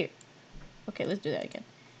 is right here. Okay, let's do that again.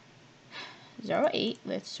 08,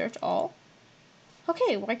 let's search all.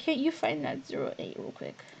 Okay, why can't you find that 08 real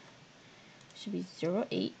quick? Should be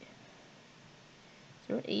 08.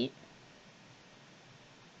 08.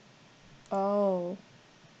 Oh.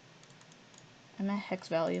 I'm at hex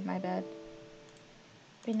value, my bad.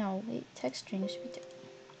 Wait, no, wait, text string should be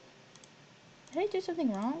Did I do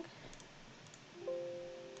something wrong?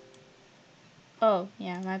 Oh,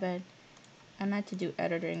 yeah, my bad. I meant to do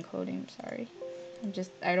editor encoding, sorry.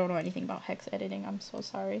 I don't know anything about hex editing, I'm so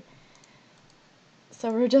sorry.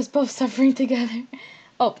 So we're just both suffering together.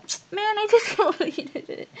 Oh, man, I just deleted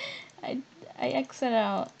it. I exited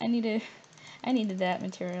out. I needed that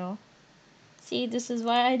material. See, this is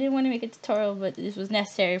why I didn't want to make a tutorial, but this was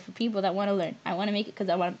necessary for people that want to learn. I want to make it because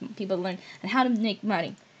I want people to learn and how to make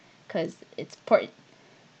modding, because it's important.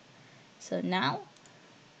 So now,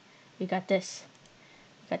 we got this.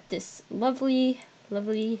 We got this lovely,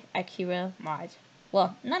 lovely Akira mod.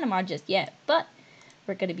 Well, not a mod just yet, but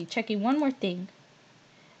we're going to be checking one more thing.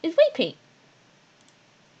 Is weight paint.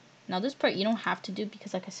 Now this part you don't have to do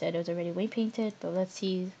because, like I said, it was already weight painted, but let's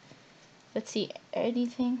see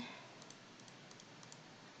anything.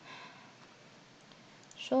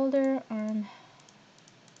 Shoulder, arm.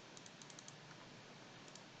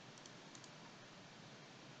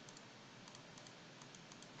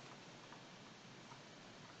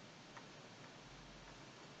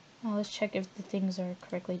 Now let's check if the things are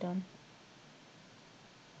correctly done.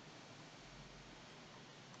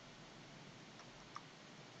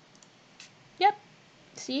 Yep.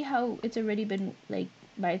 See how it's already been like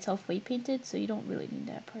by itself weight painted, so you don't really need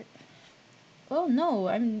that part. Oh no,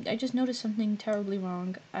 I just noticed something terribly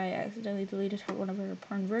wrong. I accidentally deleted one of her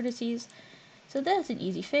important vertices. So that's an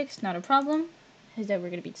easy fix, not a problem. Is that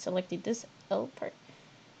we're gonna be selecting this L part.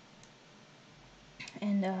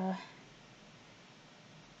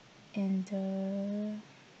 And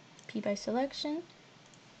P by selection.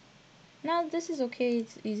 Now this is okay,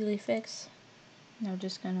 it's easily fixed. Now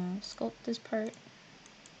just gonna sculpt this part.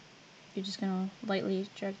 You're just gonna lightly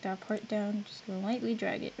drag that part down. Just gonna lightly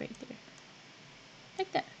drag it right there.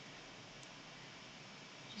 Like that.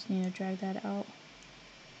 Just need to drag that out.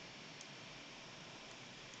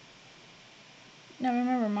 Now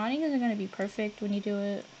remember, modding isn't gonna be perfect when you do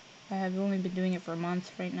it. I have only been doing it for a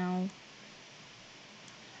month right now.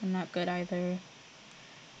 I'm not good either.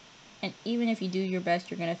 And even if you do your best,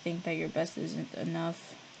 you're gonna think that your best isn't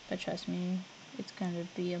enough. But trust me, it's gonna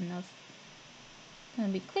be enough. It's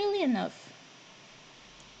gonna be clearly enough.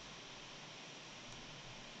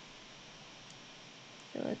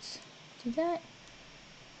 So let's do that.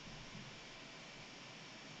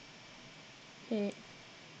 Okay.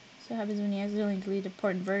 So what happens when you accidentally delete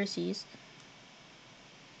important vertices?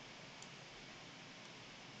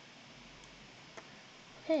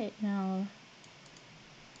 Okay, now.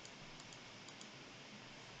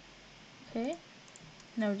 Okay.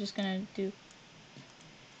 Now we're just gonna do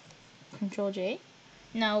Control J.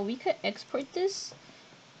 Now we could export this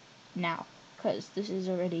now, because this is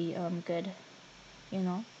already good, you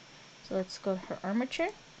know. So let's go for armature.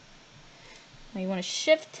 Now you want to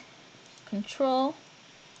Shift, Control,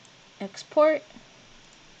 Export,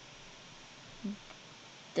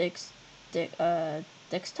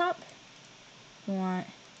 desktop. You want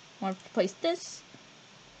to place this.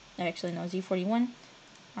 Actually, no, Z41.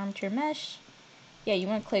 Armature mesh. Yeah, you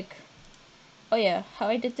want to click. Oh yeah, how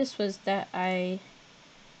I did this was that I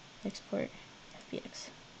export FBX.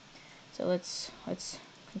 So let's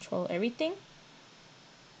control everything.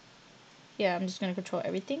 Yeah, I'm just gonna control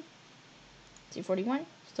everything. Z41.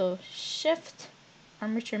 So Shift,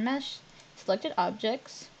 Armature Mesh, Selected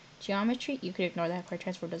Objects, Geometry. You could ignore that part.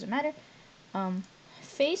 Transform doesn't matter.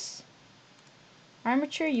 Face,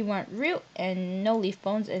 Armature. You want root and no leaf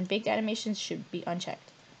bones, and baked animations should be unchecked.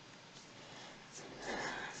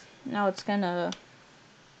 Now it's gonna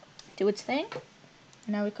do its thing.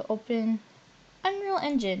 Now we can open Unreal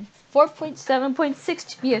Engine 4.7.6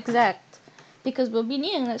 to be exact, because we'll be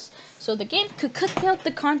needing this so the game could cut out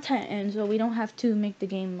the content and so we don't have to make the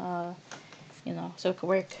game you know, so it could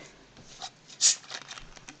work.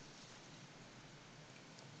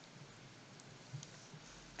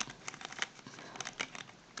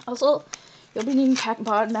 Also, you'll be needing Pack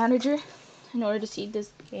Mod Manager in order to see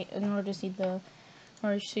this game,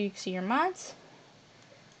 so you can see your mods.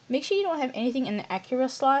 Make sure you don't have anything in the Akiras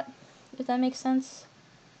slot, if that makes sense.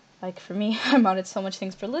 Like for me, I modded so much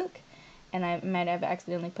things for Luke, and I might have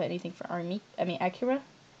accidentally put anything for Akira.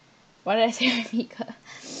 Why did I say Armika?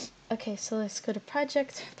 Okay, so let's go to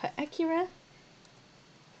project, put Akira.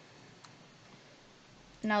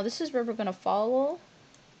 Now this is where we're gonna follow.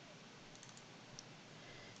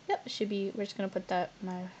 Yep, should be. We're just gonna put that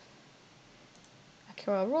my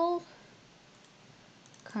Akiras Roll.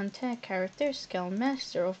 Content, character, scale mesh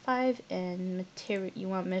 0.5, and material. You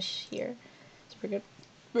want mesh here. So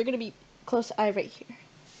we're gonna be close to eye right here.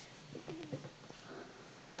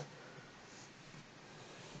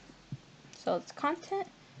 So it's content.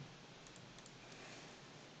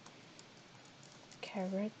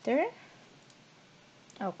 character.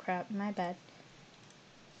 Oh crap, my bad.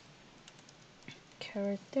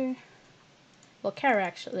 Character. Well, character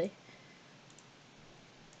actually.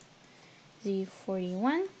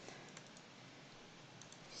 Z41.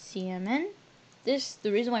 CMN.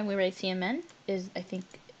 The reason why we write CMN is, I think,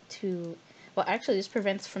 well, actually this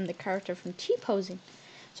prevents from the character from T-posing.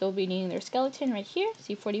 So we'll be needing their skeleton right here,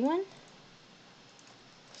 Z41.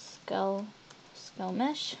 Skull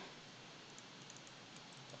mesh.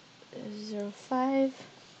 05.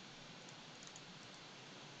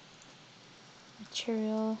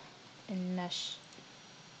 Material and mesh.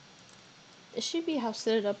 It should be how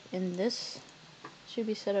set it up in this. Should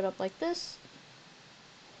be set it up like this.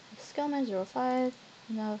 Skull mesh 05.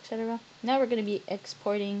 Now, etc. Now we're going to be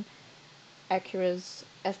exporting Akiras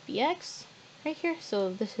FBX right here.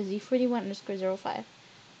 So this is Z41_05.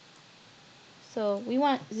 So we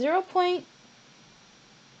want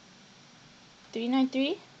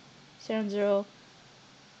 0.393.708.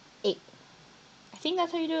 I think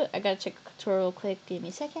that's how you do it. I gotta check the tutorial real quick. Give me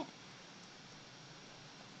a second.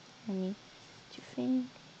 Let me think.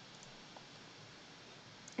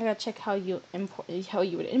 I gotta check how you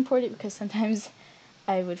would import it, because sometimes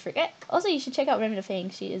I would forget. Also, you should check out Remina Fang.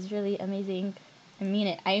 She is really amazing. I mean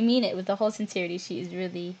it. I mean it with the whole sincerity. She is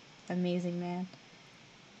really amazing, man.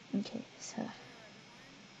 Okay, so.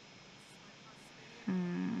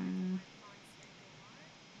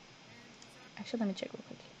 Actually, let me check real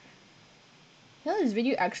quick here. You know, this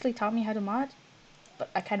video actually taught me how to mod, but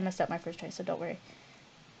I kind of messed up my first try, so don't worry.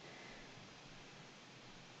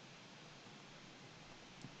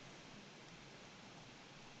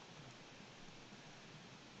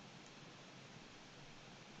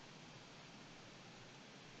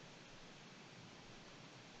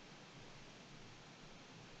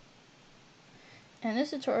 In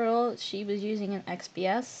this tutorial, she was using an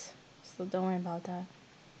XPS, so don't worry about that.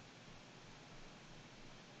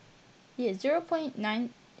 Yeah,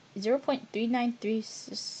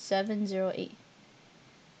 0.393.708.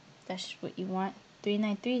 That's what you want.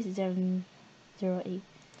 393.708.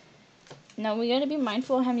 Now we gotta be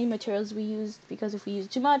mindful of how many materials we use, because if we use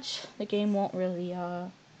too much, the game won't really,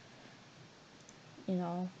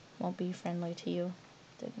 won't be friendly to you.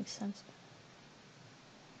 If that makes sense.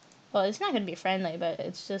 Well, it's not gonna be friendly, but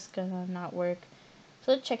it's just gonna not work.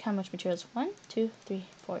 So let's check how much materials. 1, 2, 3,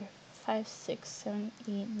 4, 5, 6, 7,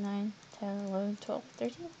 8, 9, 10, 11, 12,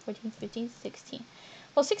 13, 14, 15, 16.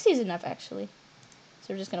 Well, 60 is enough, actually.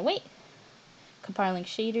 So we're just gonna wait. Compiling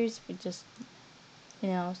shaders, we just,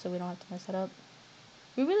 so we don't have to mess that up.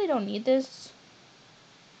 We really don't need this.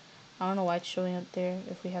 I don't know why it's showing up there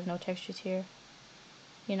if we have no textures here.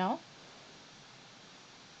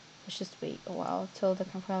 Let's just wait a while till the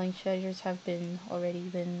compiling shaders have already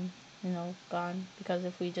been, gone. Because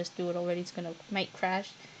if we just do it already, it's might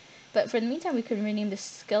crash. But for the meantime, we could rename the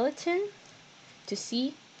skeleton to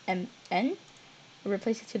CMN. We'll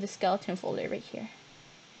replace it to the skeleton folder right here.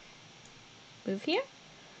 Move here.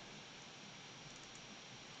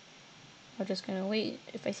 I'm just gonna wait.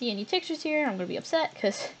 If I see any textures here, I'm gonna be upset,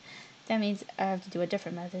 because that means I have to do a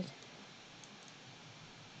different method.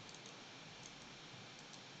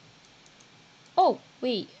 Oh,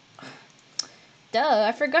 wait. Duh,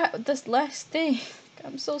 I forgot this last thing.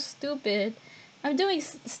 I'm so stupid. I'm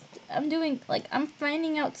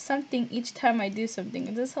finding out something each time I do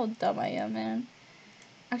something. This is how dumb I am, man.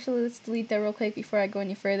 Actually, let's delete that real quick before I go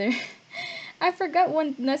any further. I forgot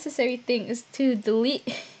one necessary thing is to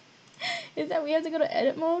delete. Is that we have to go to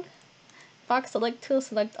edit mode, box select tool,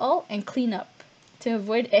 select all, and clean up to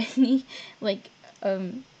avoid any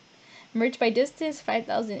merge by distance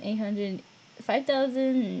 5,080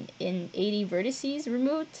 vertices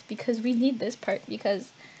removed, because we need this part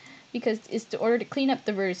because it's the order to clean up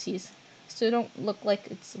the vertices so it don't look like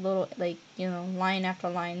it's a little line after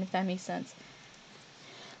line, if that makes sense.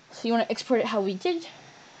 So you want to export it how we did.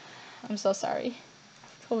 I'm so sorry. I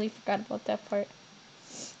totally forgot about that part.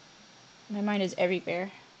 My mind is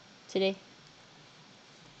everywhere today.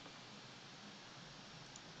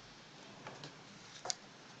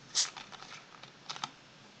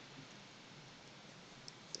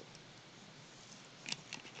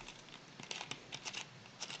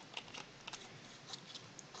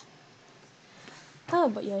 Oh,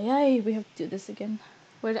 but yeah, we have to do this again.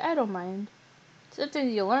 But I don't mind.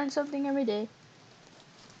 Sometimes you learn something every day.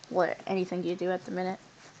 What anything you do at the minute.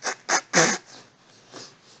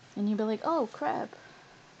 And you'll be like, oh crap,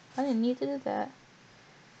 I didn't need to do that.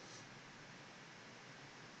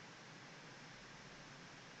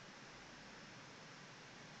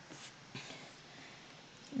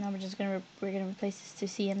 Now we're gonna replace this to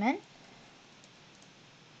CMN.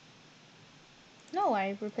 No, know why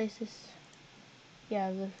I replaced this.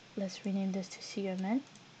 Yeah, let's rename this to CMN.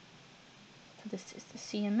 Put this is the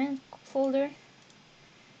CMN folder.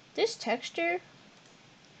 This texture,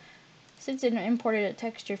 since it imported a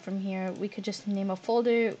texture from here, we could just name a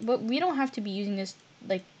folder, but we don't have to be using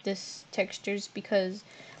this textures because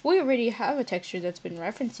we already have a texture that's been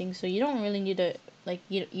referencing, so you don't really need to,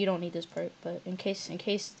 you don't need this part, but in case,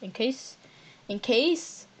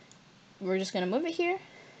 we're just gonna move it here.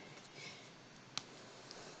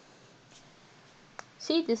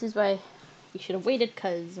 See, this is why you should have waited,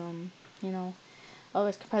 cause, you know,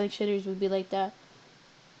 always compiling shaders would be like that.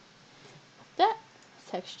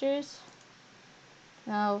 Textures.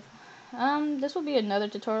 Now, this will be another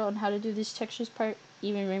tutorial on how to do this textures part.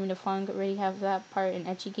 Even Raymond Fong already have that part in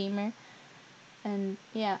ECCHIGAMER. And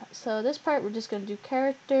yeah, so this part we're just gonna do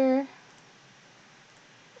character,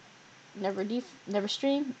 never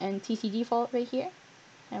stream, and TC default right here.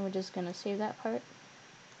 And we're just gonna save that part.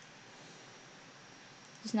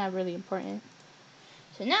 It's not really important.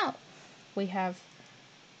 So now we have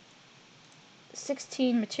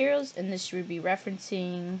 16 materials, and this should be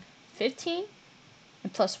referencing 15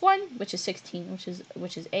 and plus 1, which is 16, which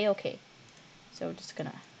is a-okay. So we're just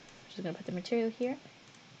gonna put the material here.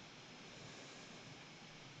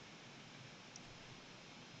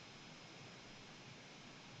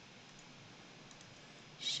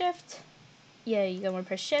 Shift. Yeah, you want to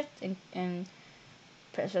press Shift and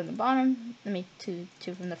press on the bottom. Let me to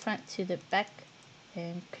from the front to the back,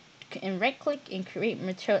 and right click and create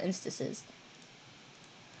material instances.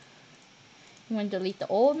 You want to delete the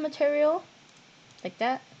old material, like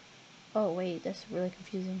that. Oh wait, that's really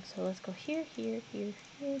confusing. So let's go here, here, here,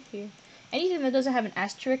 here, here. Anything that doesn't have an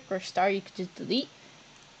asterisk or star, you could just delete.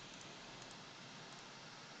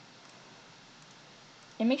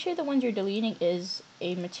 And make sure the ones you're deleting is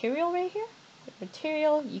a material right here.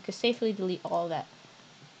 Material, you could safely delete all that.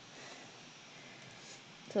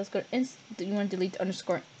 So let's go to you want to delete the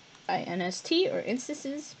underscore inst or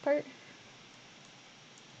instances part.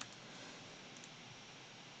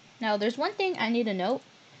 Now there's one thing I need to note,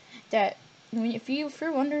 that if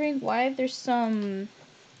you're wondering why there's some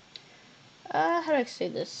how do I say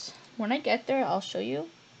this? When I get there, I'll show you,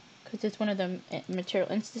 because it's one of the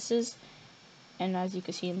material instances, and as you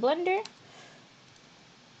can see in Blender,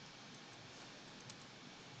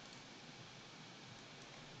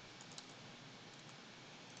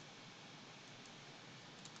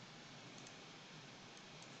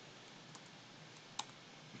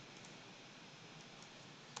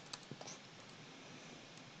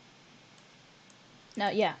 now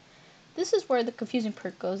yeah, this is where the confusing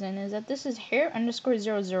part goes in, is that this is hair underscore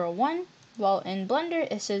 001, while in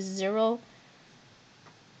Blender it says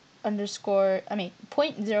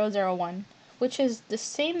 0.001, which is the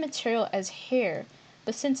same material as hair,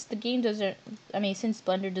 but since the game doesn't, since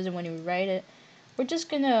Blender doesn't want to rewrite it, I'm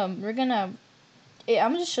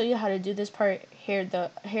gonna show you how to do this part here, the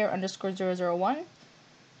hair underscore 001,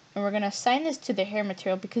 and we're gonna assign this to the hair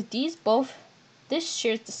material, because this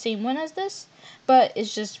shares the same one as this, but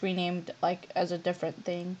it's just renamed as a different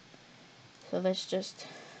thing. So let's just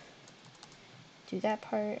do that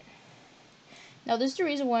part. Now this is the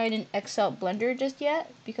reason why I didn't X out Blender just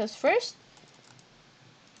yet, because first,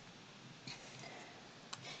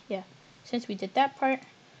 yeah, since we did that part,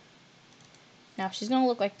 now she's gonna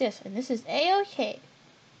look like this, and this is a-okay.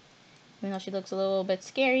 Even though she looks a little bit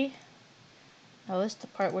scary. Now this is the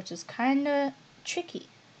part which is kinda tricky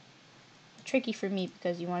for me,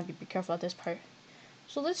 because you want to be careful at this part.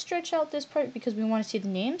 So let's stretch out this part because we want to see the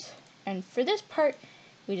names, and for this part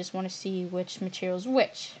we just want to see which material is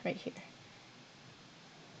which right here.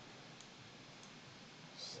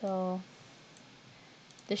 So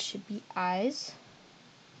this should be eyes.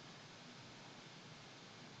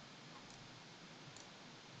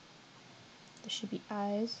 This should be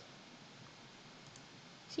eyes.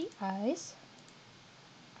 See, eyes.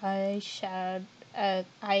 Eyeshadow.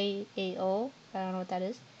 IAO. I don't know what that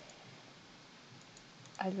is.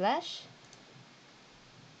 Eyelash.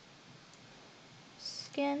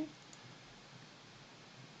 Skin.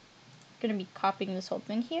 Gonna be copying this whole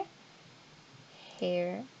thing here.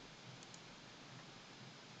 Hair.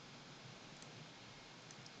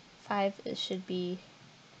 5, it should be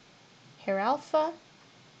hair alpha.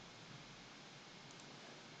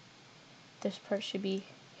 This part should be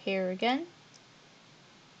hair again.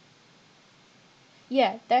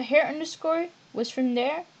 Yeah, that hair underscore was from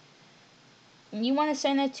there. And you want to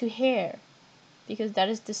send it to hair, because that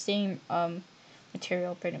is the same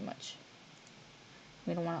material pretty much.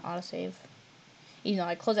 We don't want to autosave. Even though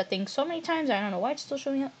I closed that thing so many times, I don't know why it's still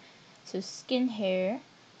showing up. So skin hair.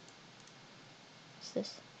 What's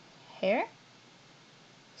this? Hair?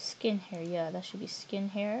 Skin hair, yeah, that should be skin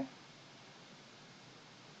hair.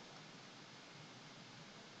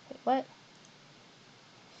 Wait, what?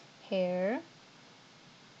 Hair.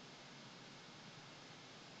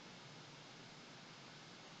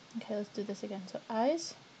 Okay, let's do this again. So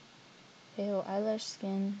eyes, pale, eyelash,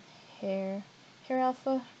 skin, hair, hair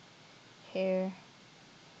alpha, hair.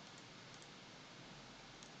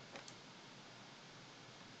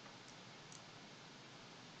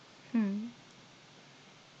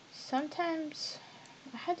 Sometimes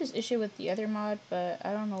I had this issue with the other mod, but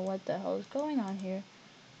I don't know what the hell is going on here.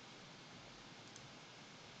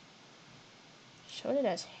 Showed it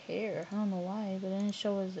as hair. I don't know why, but it didn't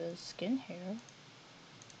show as a skin hair.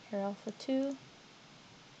 Hair alpha 2.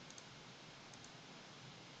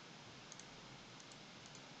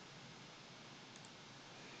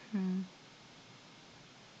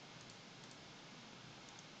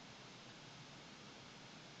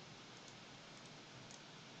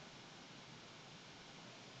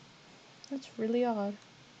 That's really odd.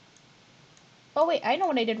 Oh wait, I know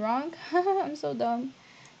what I did wrong. I'm so dumb.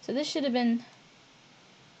 So this should have been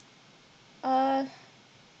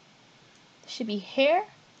should be hair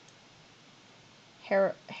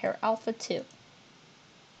alpha 2.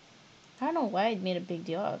 I don't know why I made a big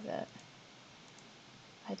deal out of that.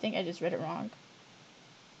 I think I just read it wrong.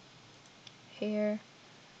 Hair,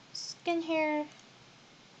 skin hair,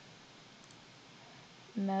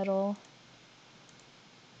 metal,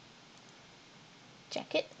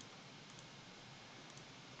 jacket,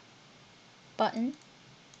 button,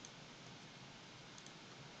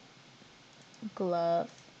 glove,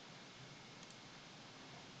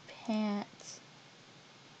 pants.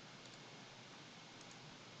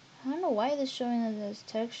 I don't know why this is showing us as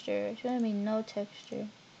texture. It shouldn't be no texture. It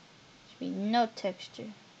should be no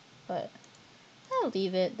texture. But I'll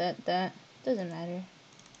leave it that doesn't matter.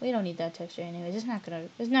 We don't need that texture anyways. It's not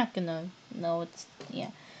gonna know it's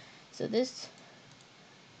yeah. So this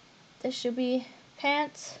should be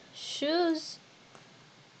pants, shoes,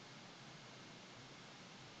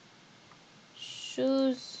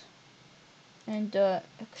 and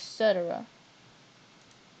etc.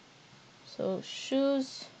 So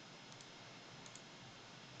shoes,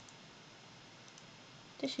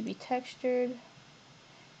 this should be textured.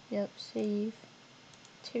 Yep, save,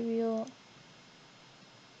 material.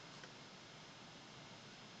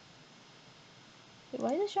 Wait,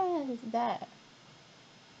 why is it showing us that?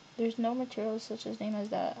 There's no material such as name as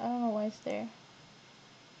that. I don't know why it's there.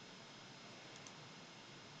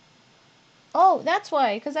 Oh, that's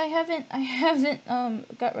why, because I haven't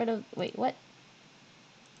got rid of, wait, what?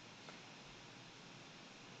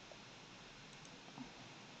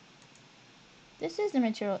 This is the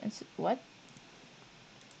material, what?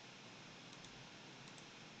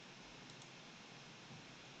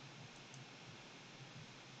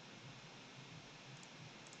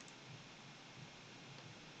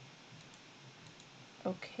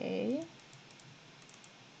 Okay.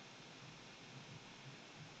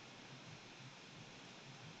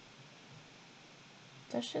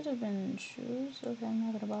 That should have been shoes. Okay, I'm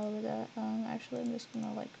not gonna bother with that. Actually, I'm just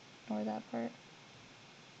gonna, like, ignore that part.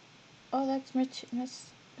 Oh, that's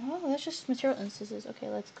just material instances. Okay,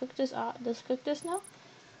 let's cook this let's cook this now.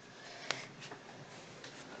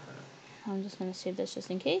 I'm just gonna save this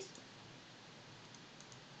just in case.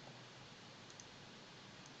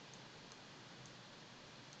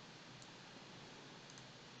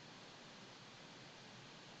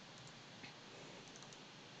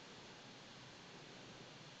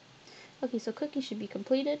 Okay, so cooking should be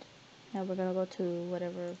completed. Now we're gonna go to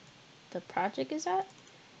whatever the project is at.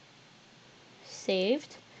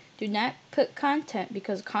 Saved. Do not put content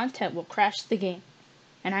because content will crash the game.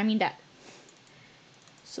 And I mean that.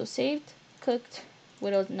 So saved, cooked,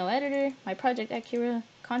 widowed, no editor, my project Akira,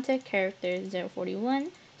 content character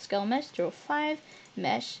 041, scale mesh 05,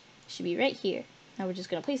 mesh should be right here. Now we're just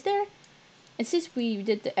gonna place there. And since we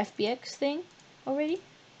did the FBX thing already,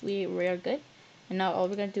 we are good. And now all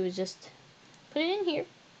we're gonna do is just put it in here.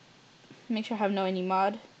 Make sure I have no any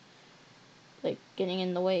mod like getting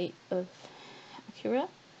in the way of Akira.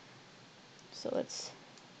 So let's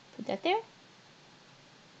put that there.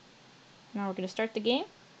 Now we're gonna start the game.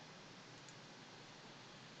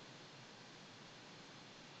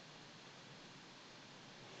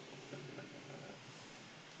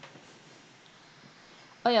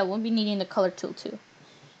 Oh yeah, we'll be needing the color tool too.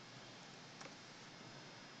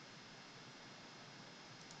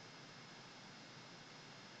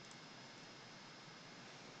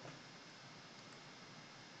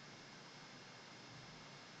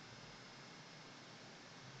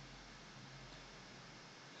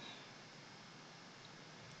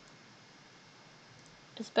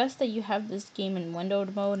 it's best that you have this game in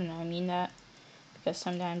windowed mode, and I mean that because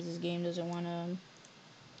sometimes this game doesn't want to,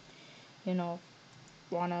 you know,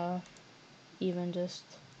 want to even just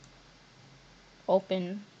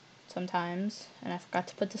open sometimes. And I forgot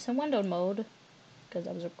to put this in windowed mode because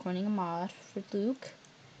I was recording a mod for Luke.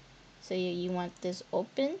 So yeah, you want this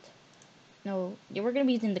opened. No, yeah, we're going to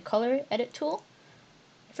be using the color edit tool.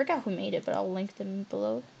 I forgot who made it, but I'll link them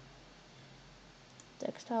below.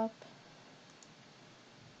 Desktop.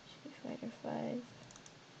 Street Fighter 5.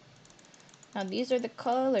 Now these are the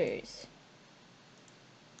colors.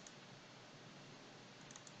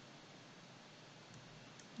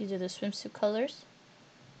 These are the swimsuit colors.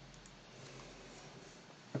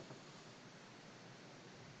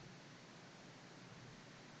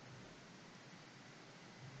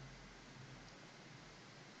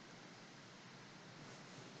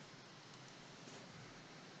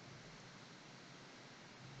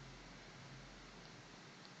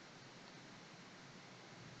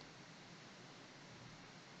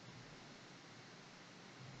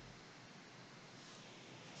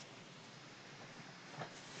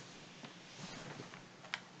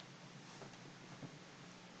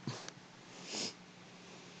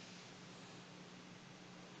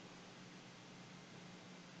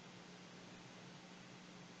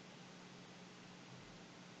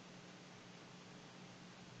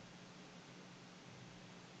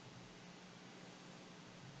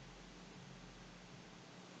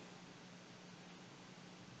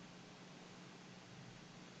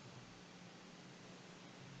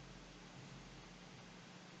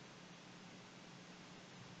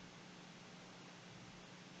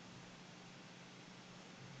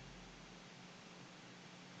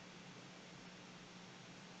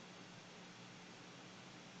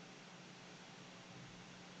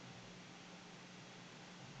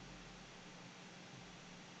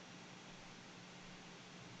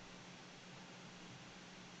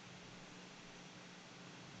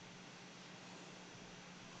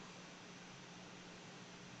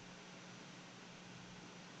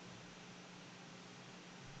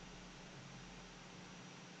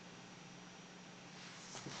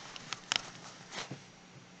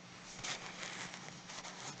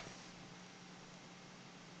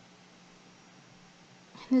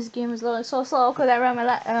 This game is loading so slow because I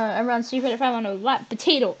run Street Fighter 5 on a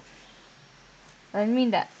potato. I didn't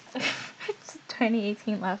mean that. It's a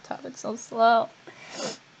 2018 laptop. It's so slow.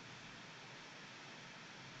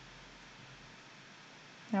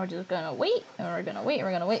 Now we're just gonna wait, and we're gonna wait,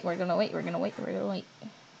 we're gonna wait, we're gonna wait, we're gonna wait, we're gonna wait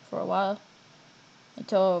for a while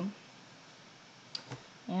until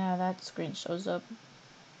that screen shows up.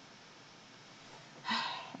 I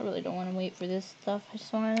really don't want to wait for this stuff. I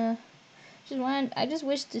just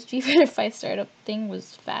wish the Street Fighter 5 startup thing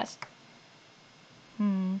was fast.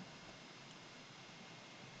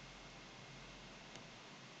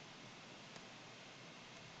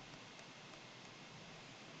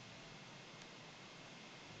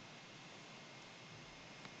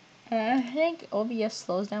 I think OBS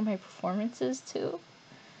slows down my performances too.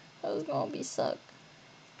 That was gonna be suck.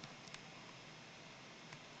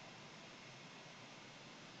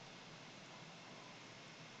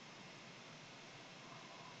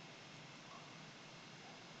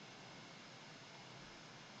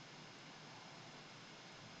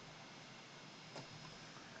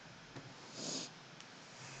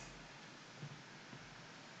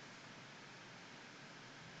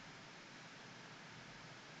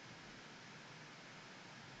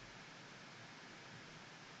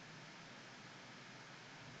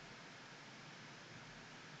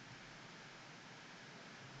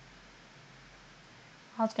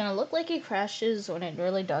 It's gonna look like it crashes when it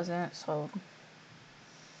really doesn't, so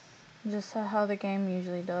just how the game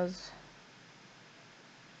usually does.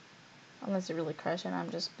 Unless it really crashes and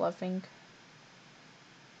I'm just bluffing.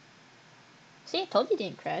 See, I told you it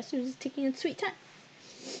didn't crash. It was just taking its sweet time.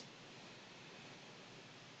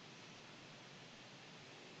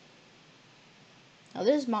 Now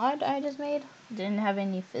this mod I just made didn't have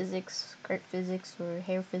any physics, skirt physics, or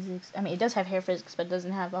hair physics. I mean, it does have hair physics, but it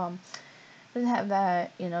doesn't have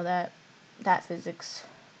that, that physics,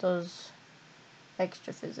 those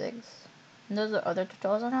extra physics. And those are other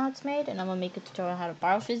tutorials on how it's made, and I'm gonna make a tutorial on how to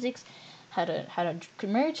borrow physics, how to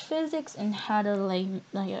merge physics, and how to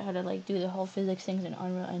do the whole physics things in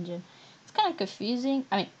Unreal Engine. It's kind of confusing.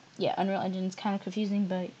 I mean, yeah, Unreal Engine is kind of confusing,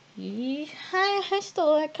 but I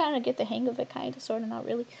still kind of get the hang of it, kind of, sort of, not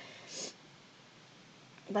really.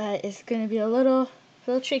 But it's gonna be a little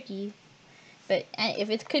tricky. But if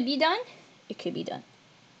it could be done, it could be done.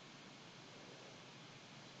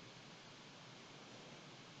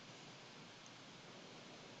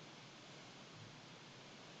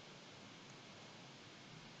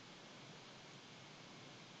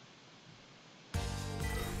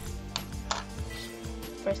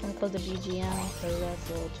 first, let me close the BGM because that's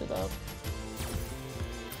a little too low.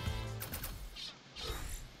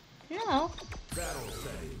 No.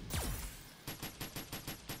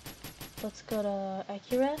 Let's go to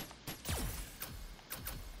Akira.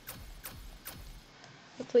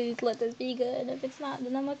 Please let this be good. If it's not,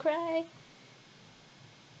 then I'm gonna cry.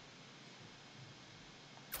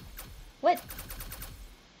 What?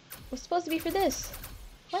 We're supposed to be for this.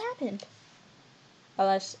 What happened?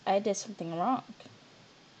 Unless I did something wrong.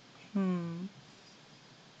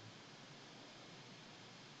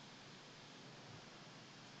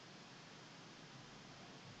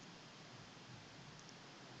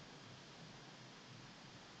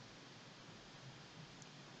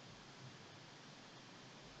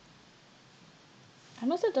 I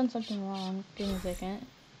must have done something wrong. Give me a second.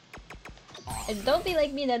 And don't be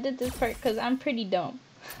like me that did this part, because I'm pretty dumb.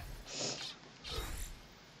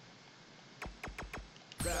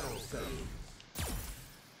 Battle settings.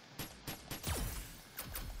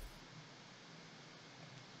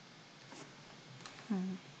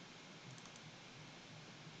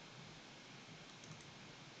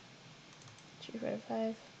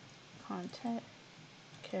 G5 content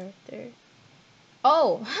character.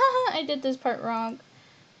 Oh, I did this part wrong.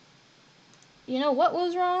 You know what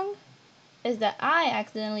was wrong? Is that I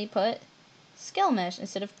accidentally put skill mesh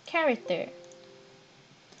instead of character.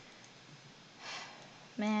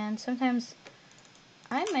 Man, sometimes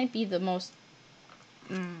I might be the most.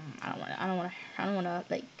 I don't wanna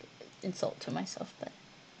like insult to myself, but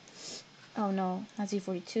oh no, not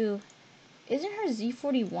Z42. Isn't her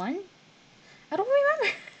Z41? I don't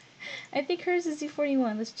remember. I think hers is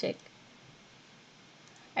Z41. Let's check.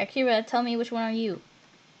 Akira, tell me which one are you?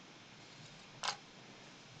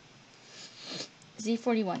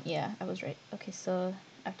 Z41. Yeah, I was right. Okay, so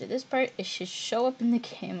after this part, it should show up in the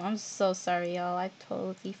game. I'm so sorry, y'all. I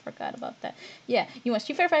totally forgot about that. Yeah, you want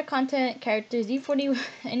Street Fighter 5 content, characters, Z40,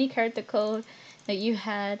 any character code that you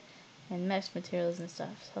had, and mesh materials and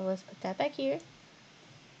stuff. So let's put that back here.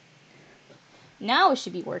 Now it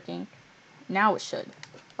should be working. Now it should.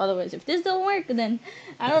 Otherwise, if this don't work, then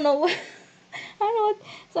I don't know what. I don't know what.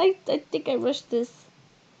 So I think I rushed this.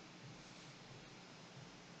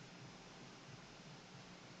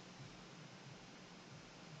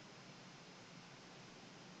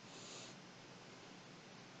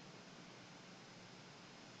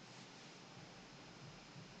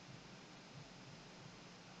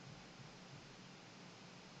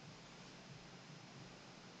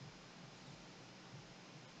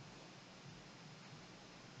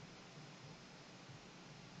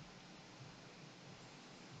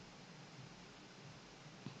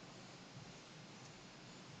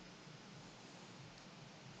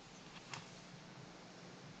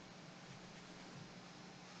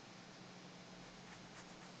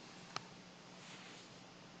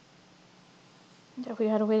 If we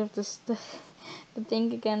had to wait up this the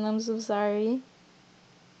thing again, I'm so sorry.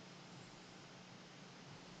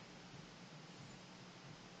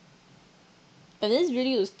 But this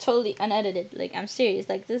video is totally unedited. Like, I'm serious.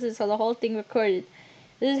 Like, this is how the whole thing recorded.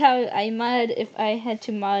 This is how I mod if I had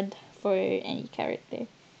to mod for any character.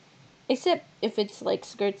 Except if it's like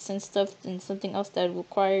skirts and stuff and something else that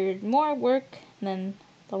required more work than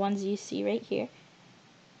the ones you see right here.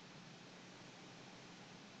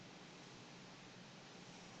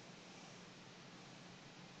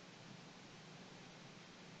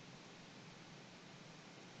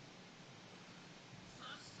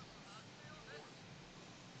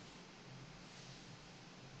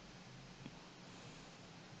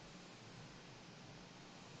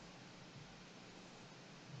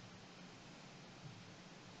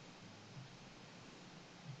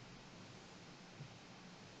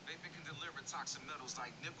 Vaping can deliver toxic metals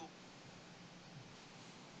like nickel.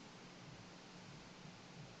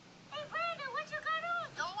 Hey Brandon, what you got on?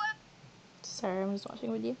 Yo, what? Sorry, I'm just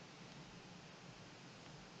watching with you.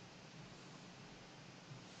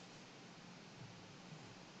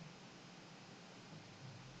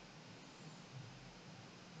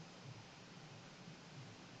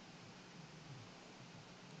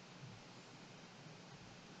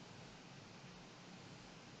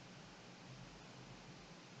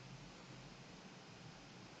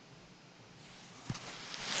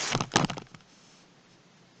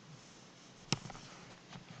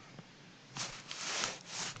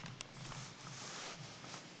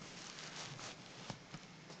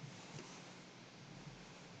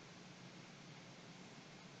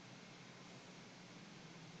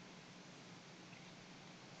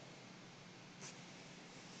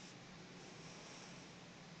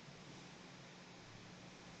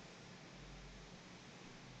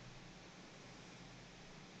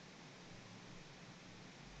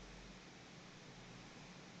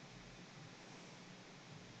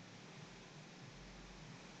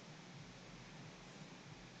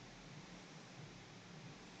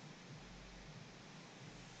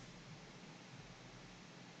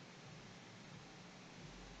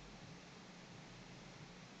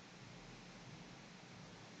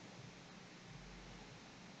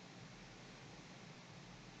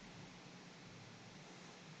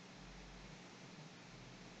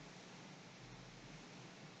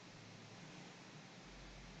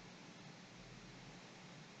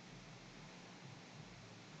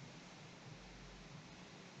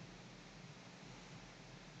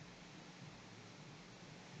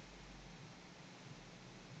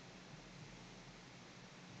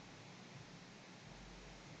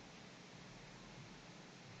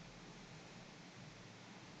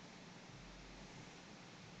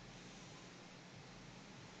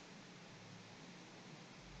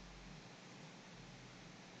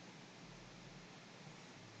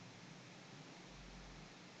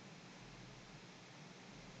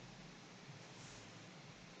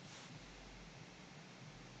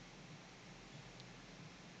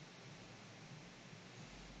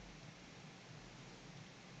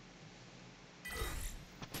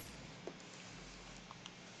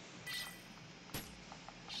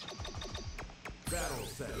 Battle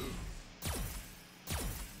set.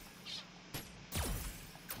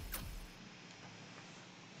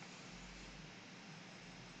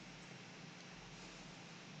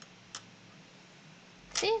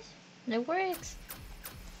 See? It works.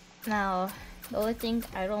 Now, the only thing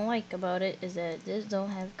I don't like about it is that this don't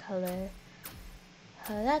have color.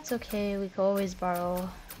 That's okay, we can always borrow.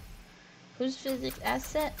 Whose physics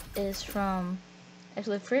asset is from...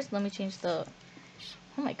 Actually, first let me change the...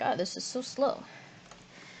 Oh my god, this is so slow.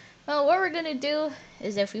 Well, what we're gonna do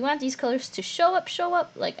is if we want these colors to show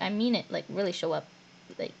up, like, I mean it, like, really show up.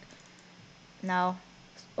 Like, now,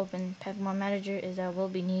 open Pokemon Manager is that we'll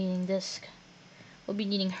be needing this. We'll be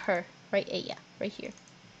needing her, right? Yeah, right here.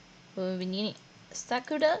 We'll be needing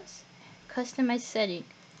Sakuras customized setting.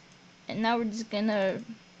 And now we're just gonna...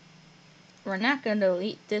 We're not gonna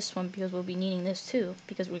delete this one because we'll be needing this too.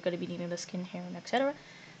 Because we're gonna be needing the skin, hair, and etc.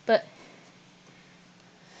 But...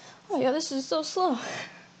 Oh my god, this is so slow.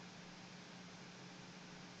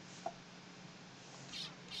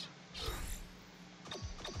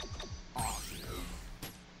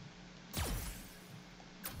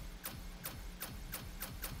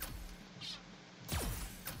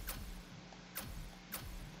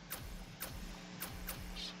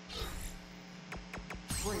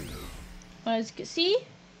 As you can see,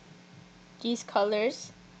 these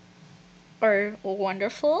colors are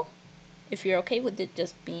wonderful if you're okay with it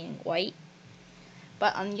just being white.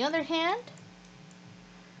 But on the other hand,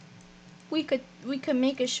 we could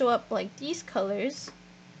make it show up like these colors.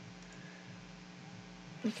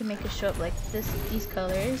 We can make it show up like these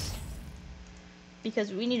colors,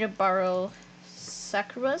 because we need to borrow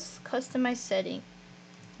Sakura's customized setting.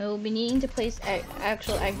 And we'll be needing to place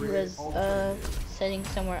actual Akira's setting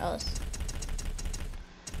somewhere else.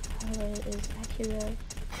 Where is Akira?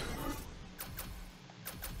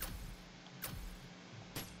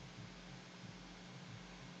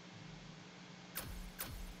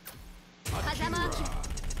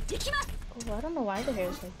 Oh, I don't know why the hair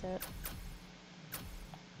is like that.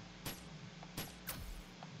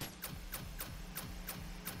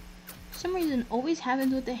 For some reason, always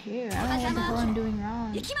happens with the hair. I don't know what the hell I'm doing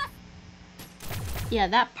wrong. Yeah,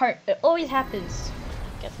 that part, it always happens.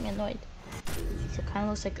 Getting annoyed. So it kind of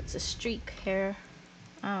looks like it's a streak hair.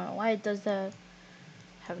 I don't know why it does that.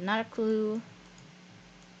 Have not a clue.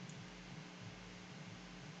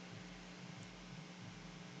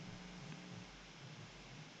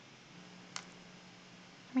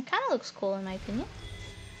 It kind of looks cool in my opinion.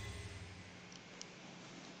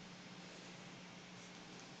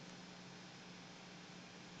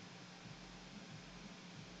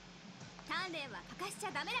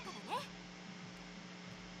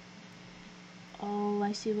 Oh,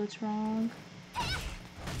 I see what's wrong.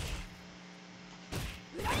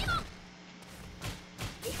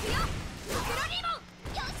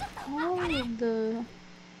 Oh, the...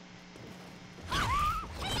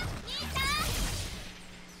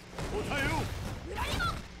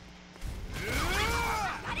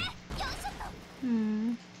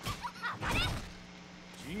 Hmm.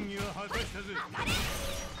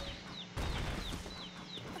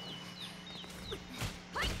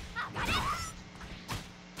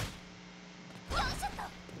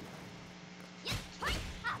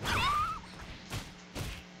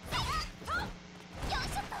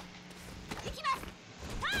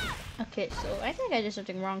 Okay, so I think I did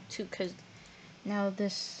something wrong too, because now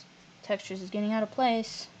this texture is getting out of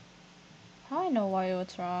place. How I know why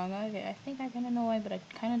what's wrong? Okay, I think I kind of know why, but I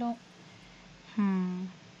kind of don't.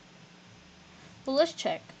 Well, let's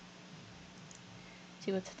check.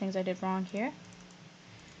 See what the things I did wrong here.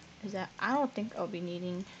 Is that I don't think I'll be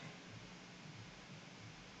needing...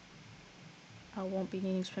 I won't be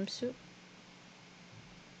needing swimsuit.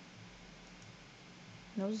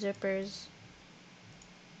 No zippers.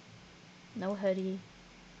 No hoodie.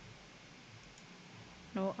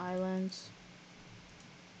 No islands.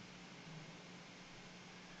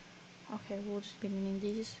 Okay, we'll just be needing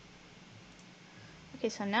these. Okay,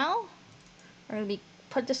 so now we're gonna be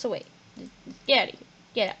put this away. Get out of here.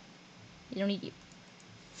 Get out. You don't need you.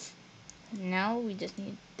 Now we just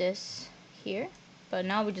need this here, but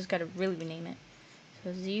now we just gotta really rename it.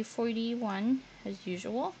 So Z41 as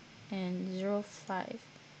usual, and 05.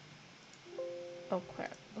 Oh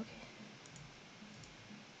crap. Okay.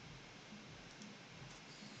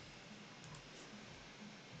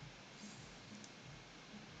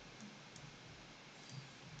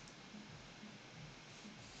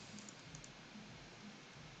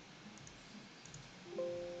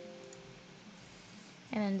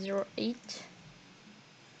 And then 08.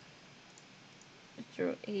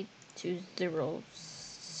 08 to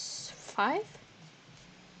 05.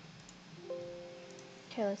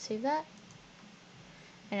 Okay, let's save that.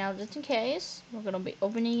 And now, just in case, we're gonna be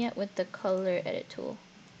opening it with the color edit tool.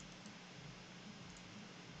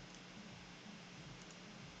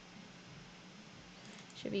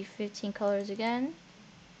 Should be 15 colors again.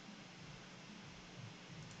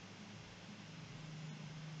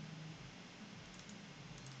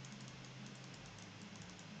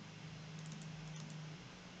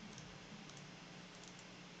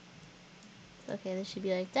 Okay, this should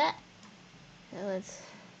be like that. Okay, let's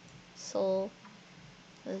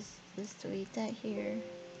delete that here.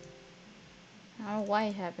 I don't know why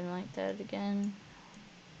it happened like that again.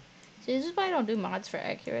 See, this is why I don't do mods for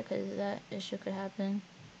Akira, because that issue could happen.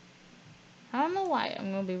 I don't know why.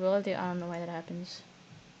 I'm gonna be real with you. I don't know why that happens.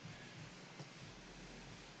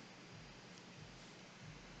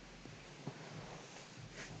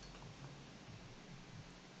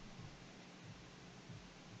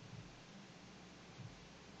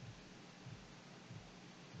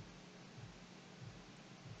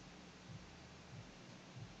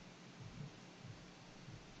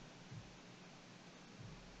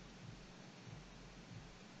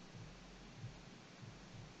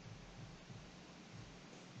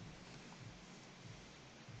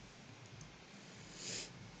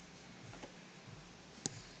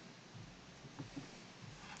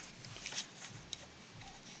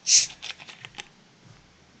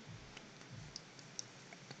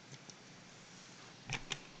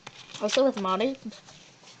 Also with modding,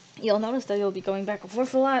 you'll notice that you'll be going back and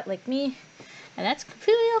forth a lot, like me, and that's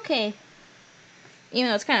completely okay. Even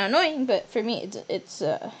though it's kind of annoying, but for me,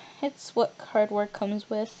 it's what hard work comes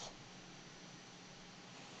with.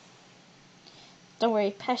 Don't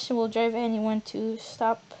worry, passion will drive anyone to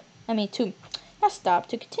stop. Not stop,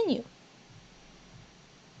 to continue.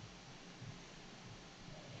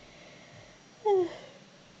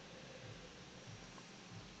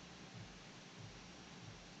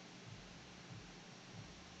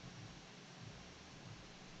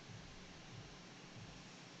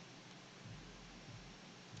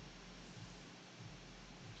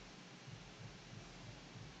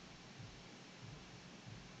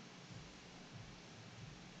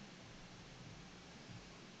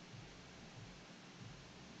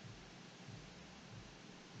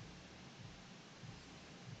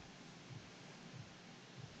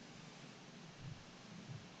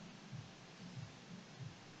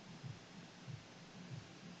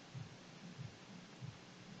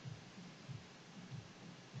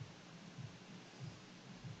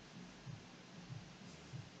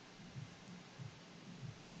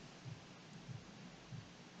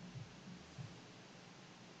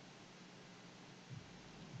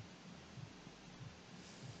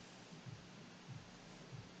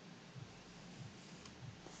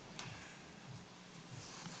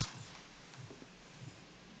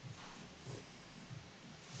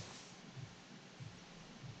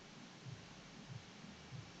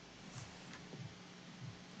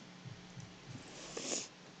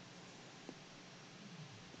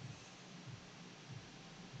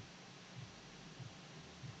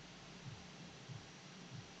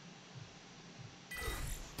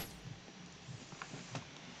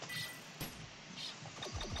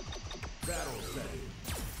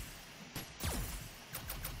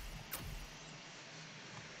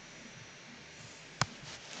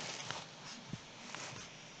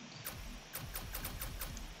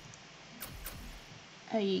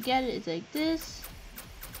 How you get it is like this.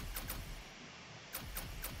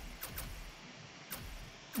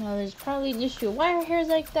 Now there's probably an issue with wire hairs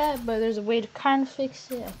like that, but there's a way to kind of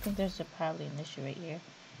fix it. I think there's probably an issue right here.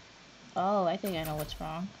 Oh, I think I know what's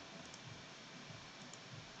wrong.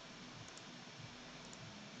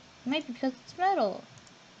 It might be because it's metal.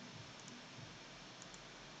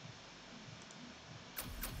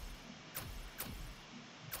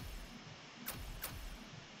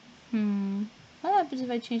 What happens if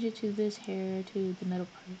I change it to this hair to the middle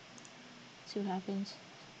part? See what happens.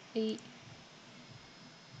 8.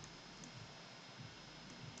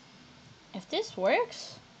 If this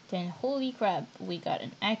works, then holy crap, we got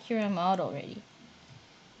an Acura mod already.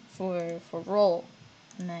 For roll.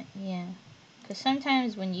 Yeah. Because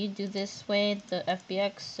sometimes when you do this way, the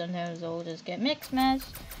FBX, sometimes it'll just get mixed match.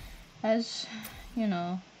 As, you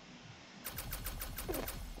know.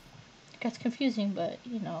 It gets confusing, but,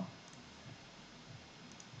 you know.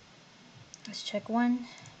 Let's check 1.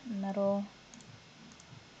 Metal.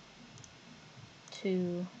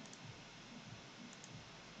 2.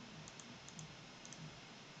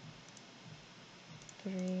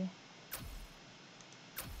 3.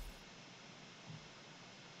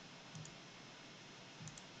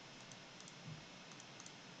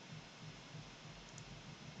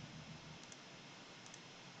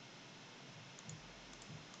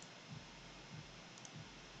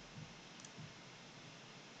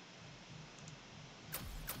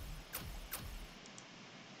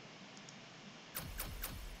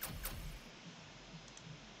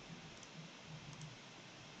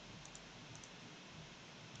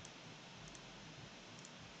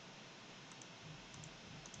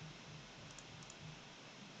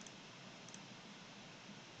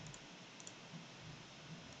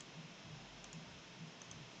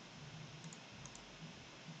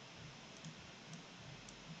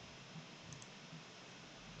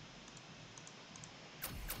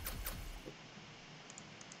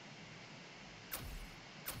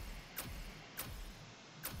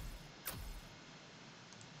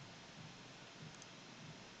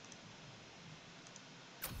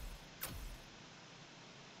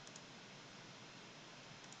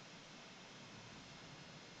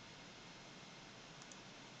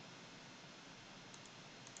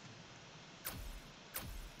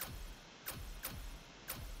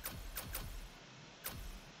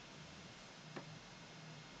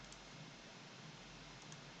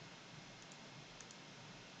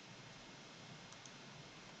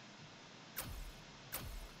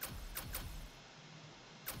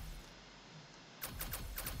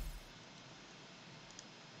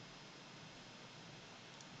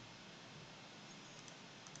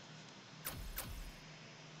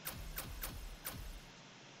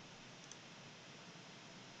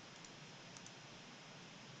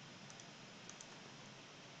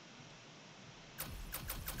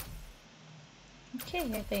 Okay,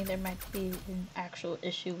 I think there might be an actual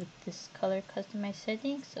issue with this color customized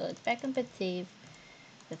setting, so let's back up and save.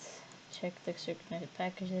 Let's check the circulated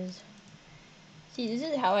packages. See, this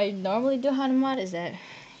is how I normally do how to mod, is that,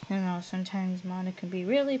 you know, sometimes modding can be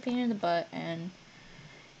really a pain in the butt, and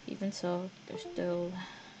even so, there's still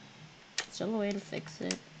a way to fix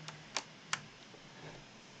it.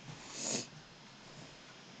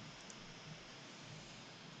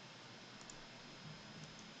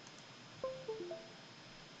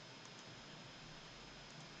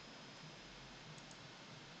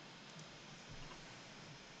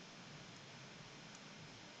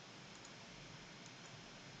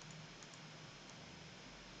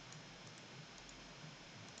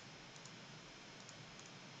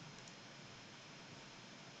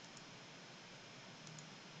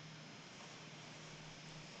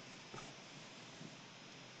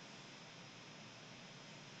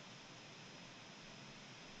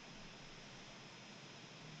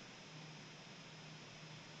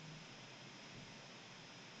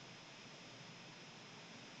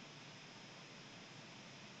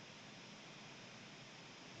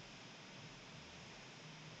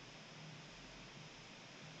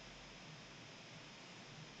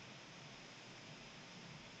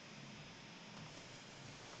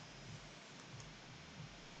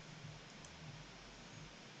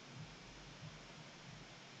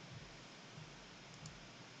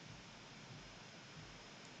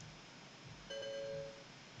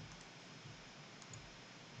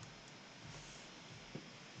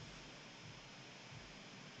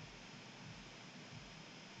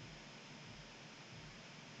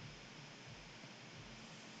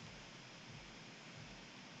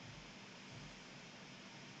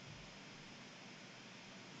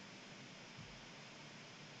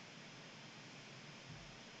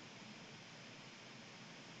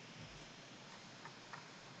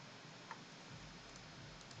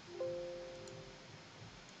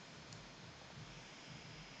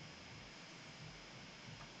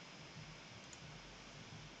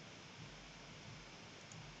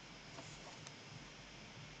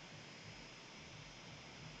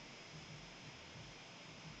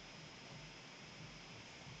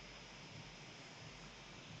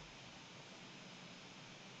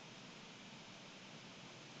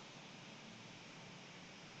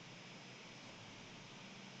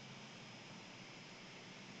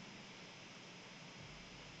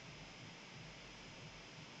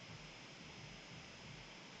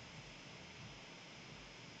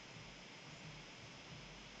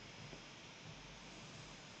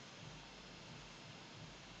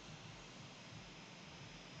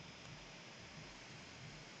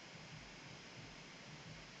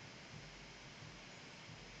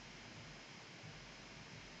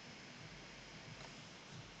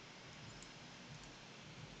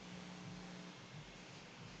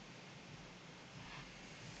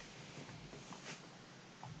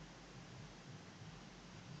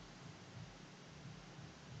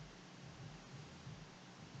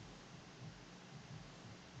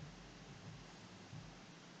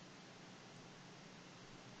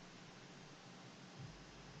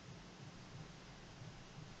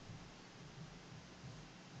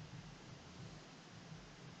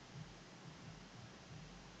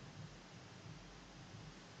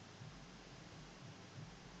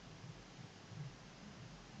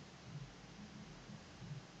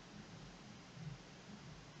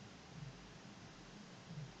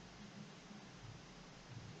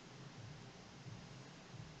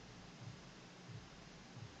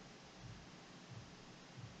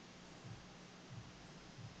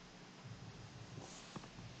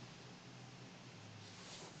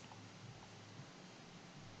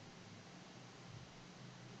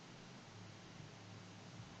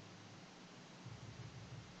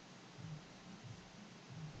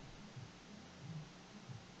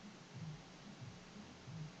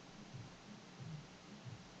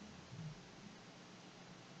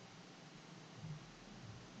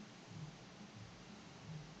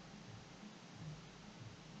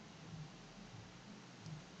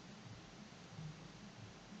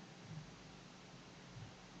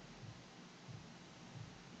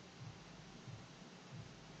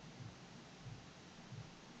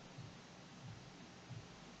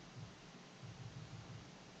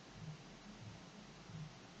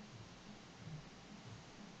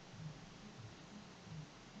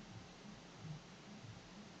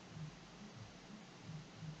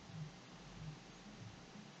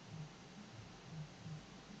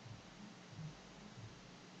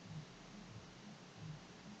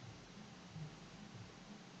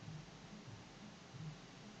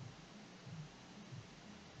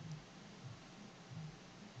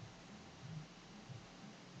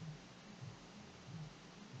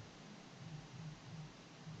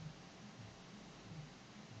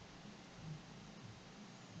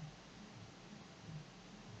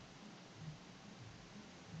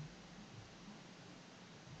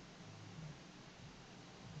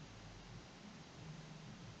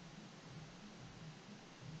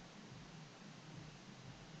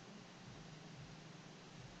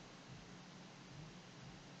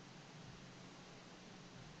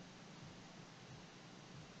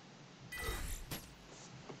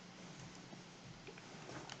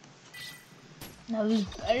 Now this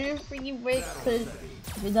better freaking break, cause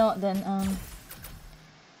if you don't, then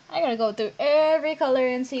I gotta go through every color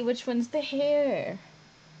and see which one's the hair.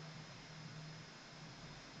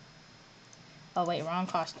 Oh wait, wrong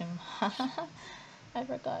costume. I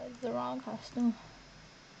forgot, it's the wrong costume.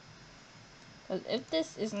 Cause if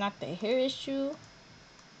this is not the hair issue,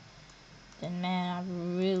 then man, I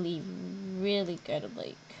really gotta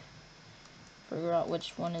like figure out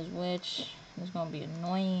which one is which. It's gonna be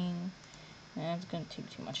annoying, and it's gonna take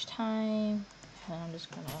too much time. And I'm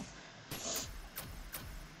just gonna.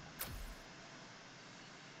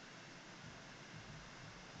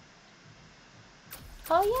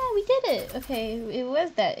 Oh yeah, we did it. Okay, it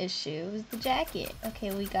was that issue. It was the jacket.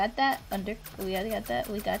 Okay, we got that under. We got that.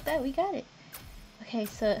 We got that. We got it. Okay,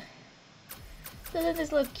 so doesn't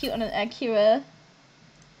this look cute on an Akira?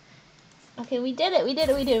 Okay, we did it. We did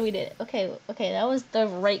it. We did it. We did it. Okay, okay, that was the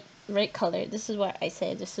right color. This is what I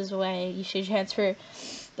said. This is why you should transfer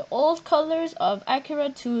the old colors of Akira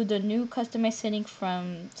to the new customized setting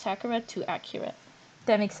from Sakura to Akira.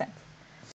 That makes sense.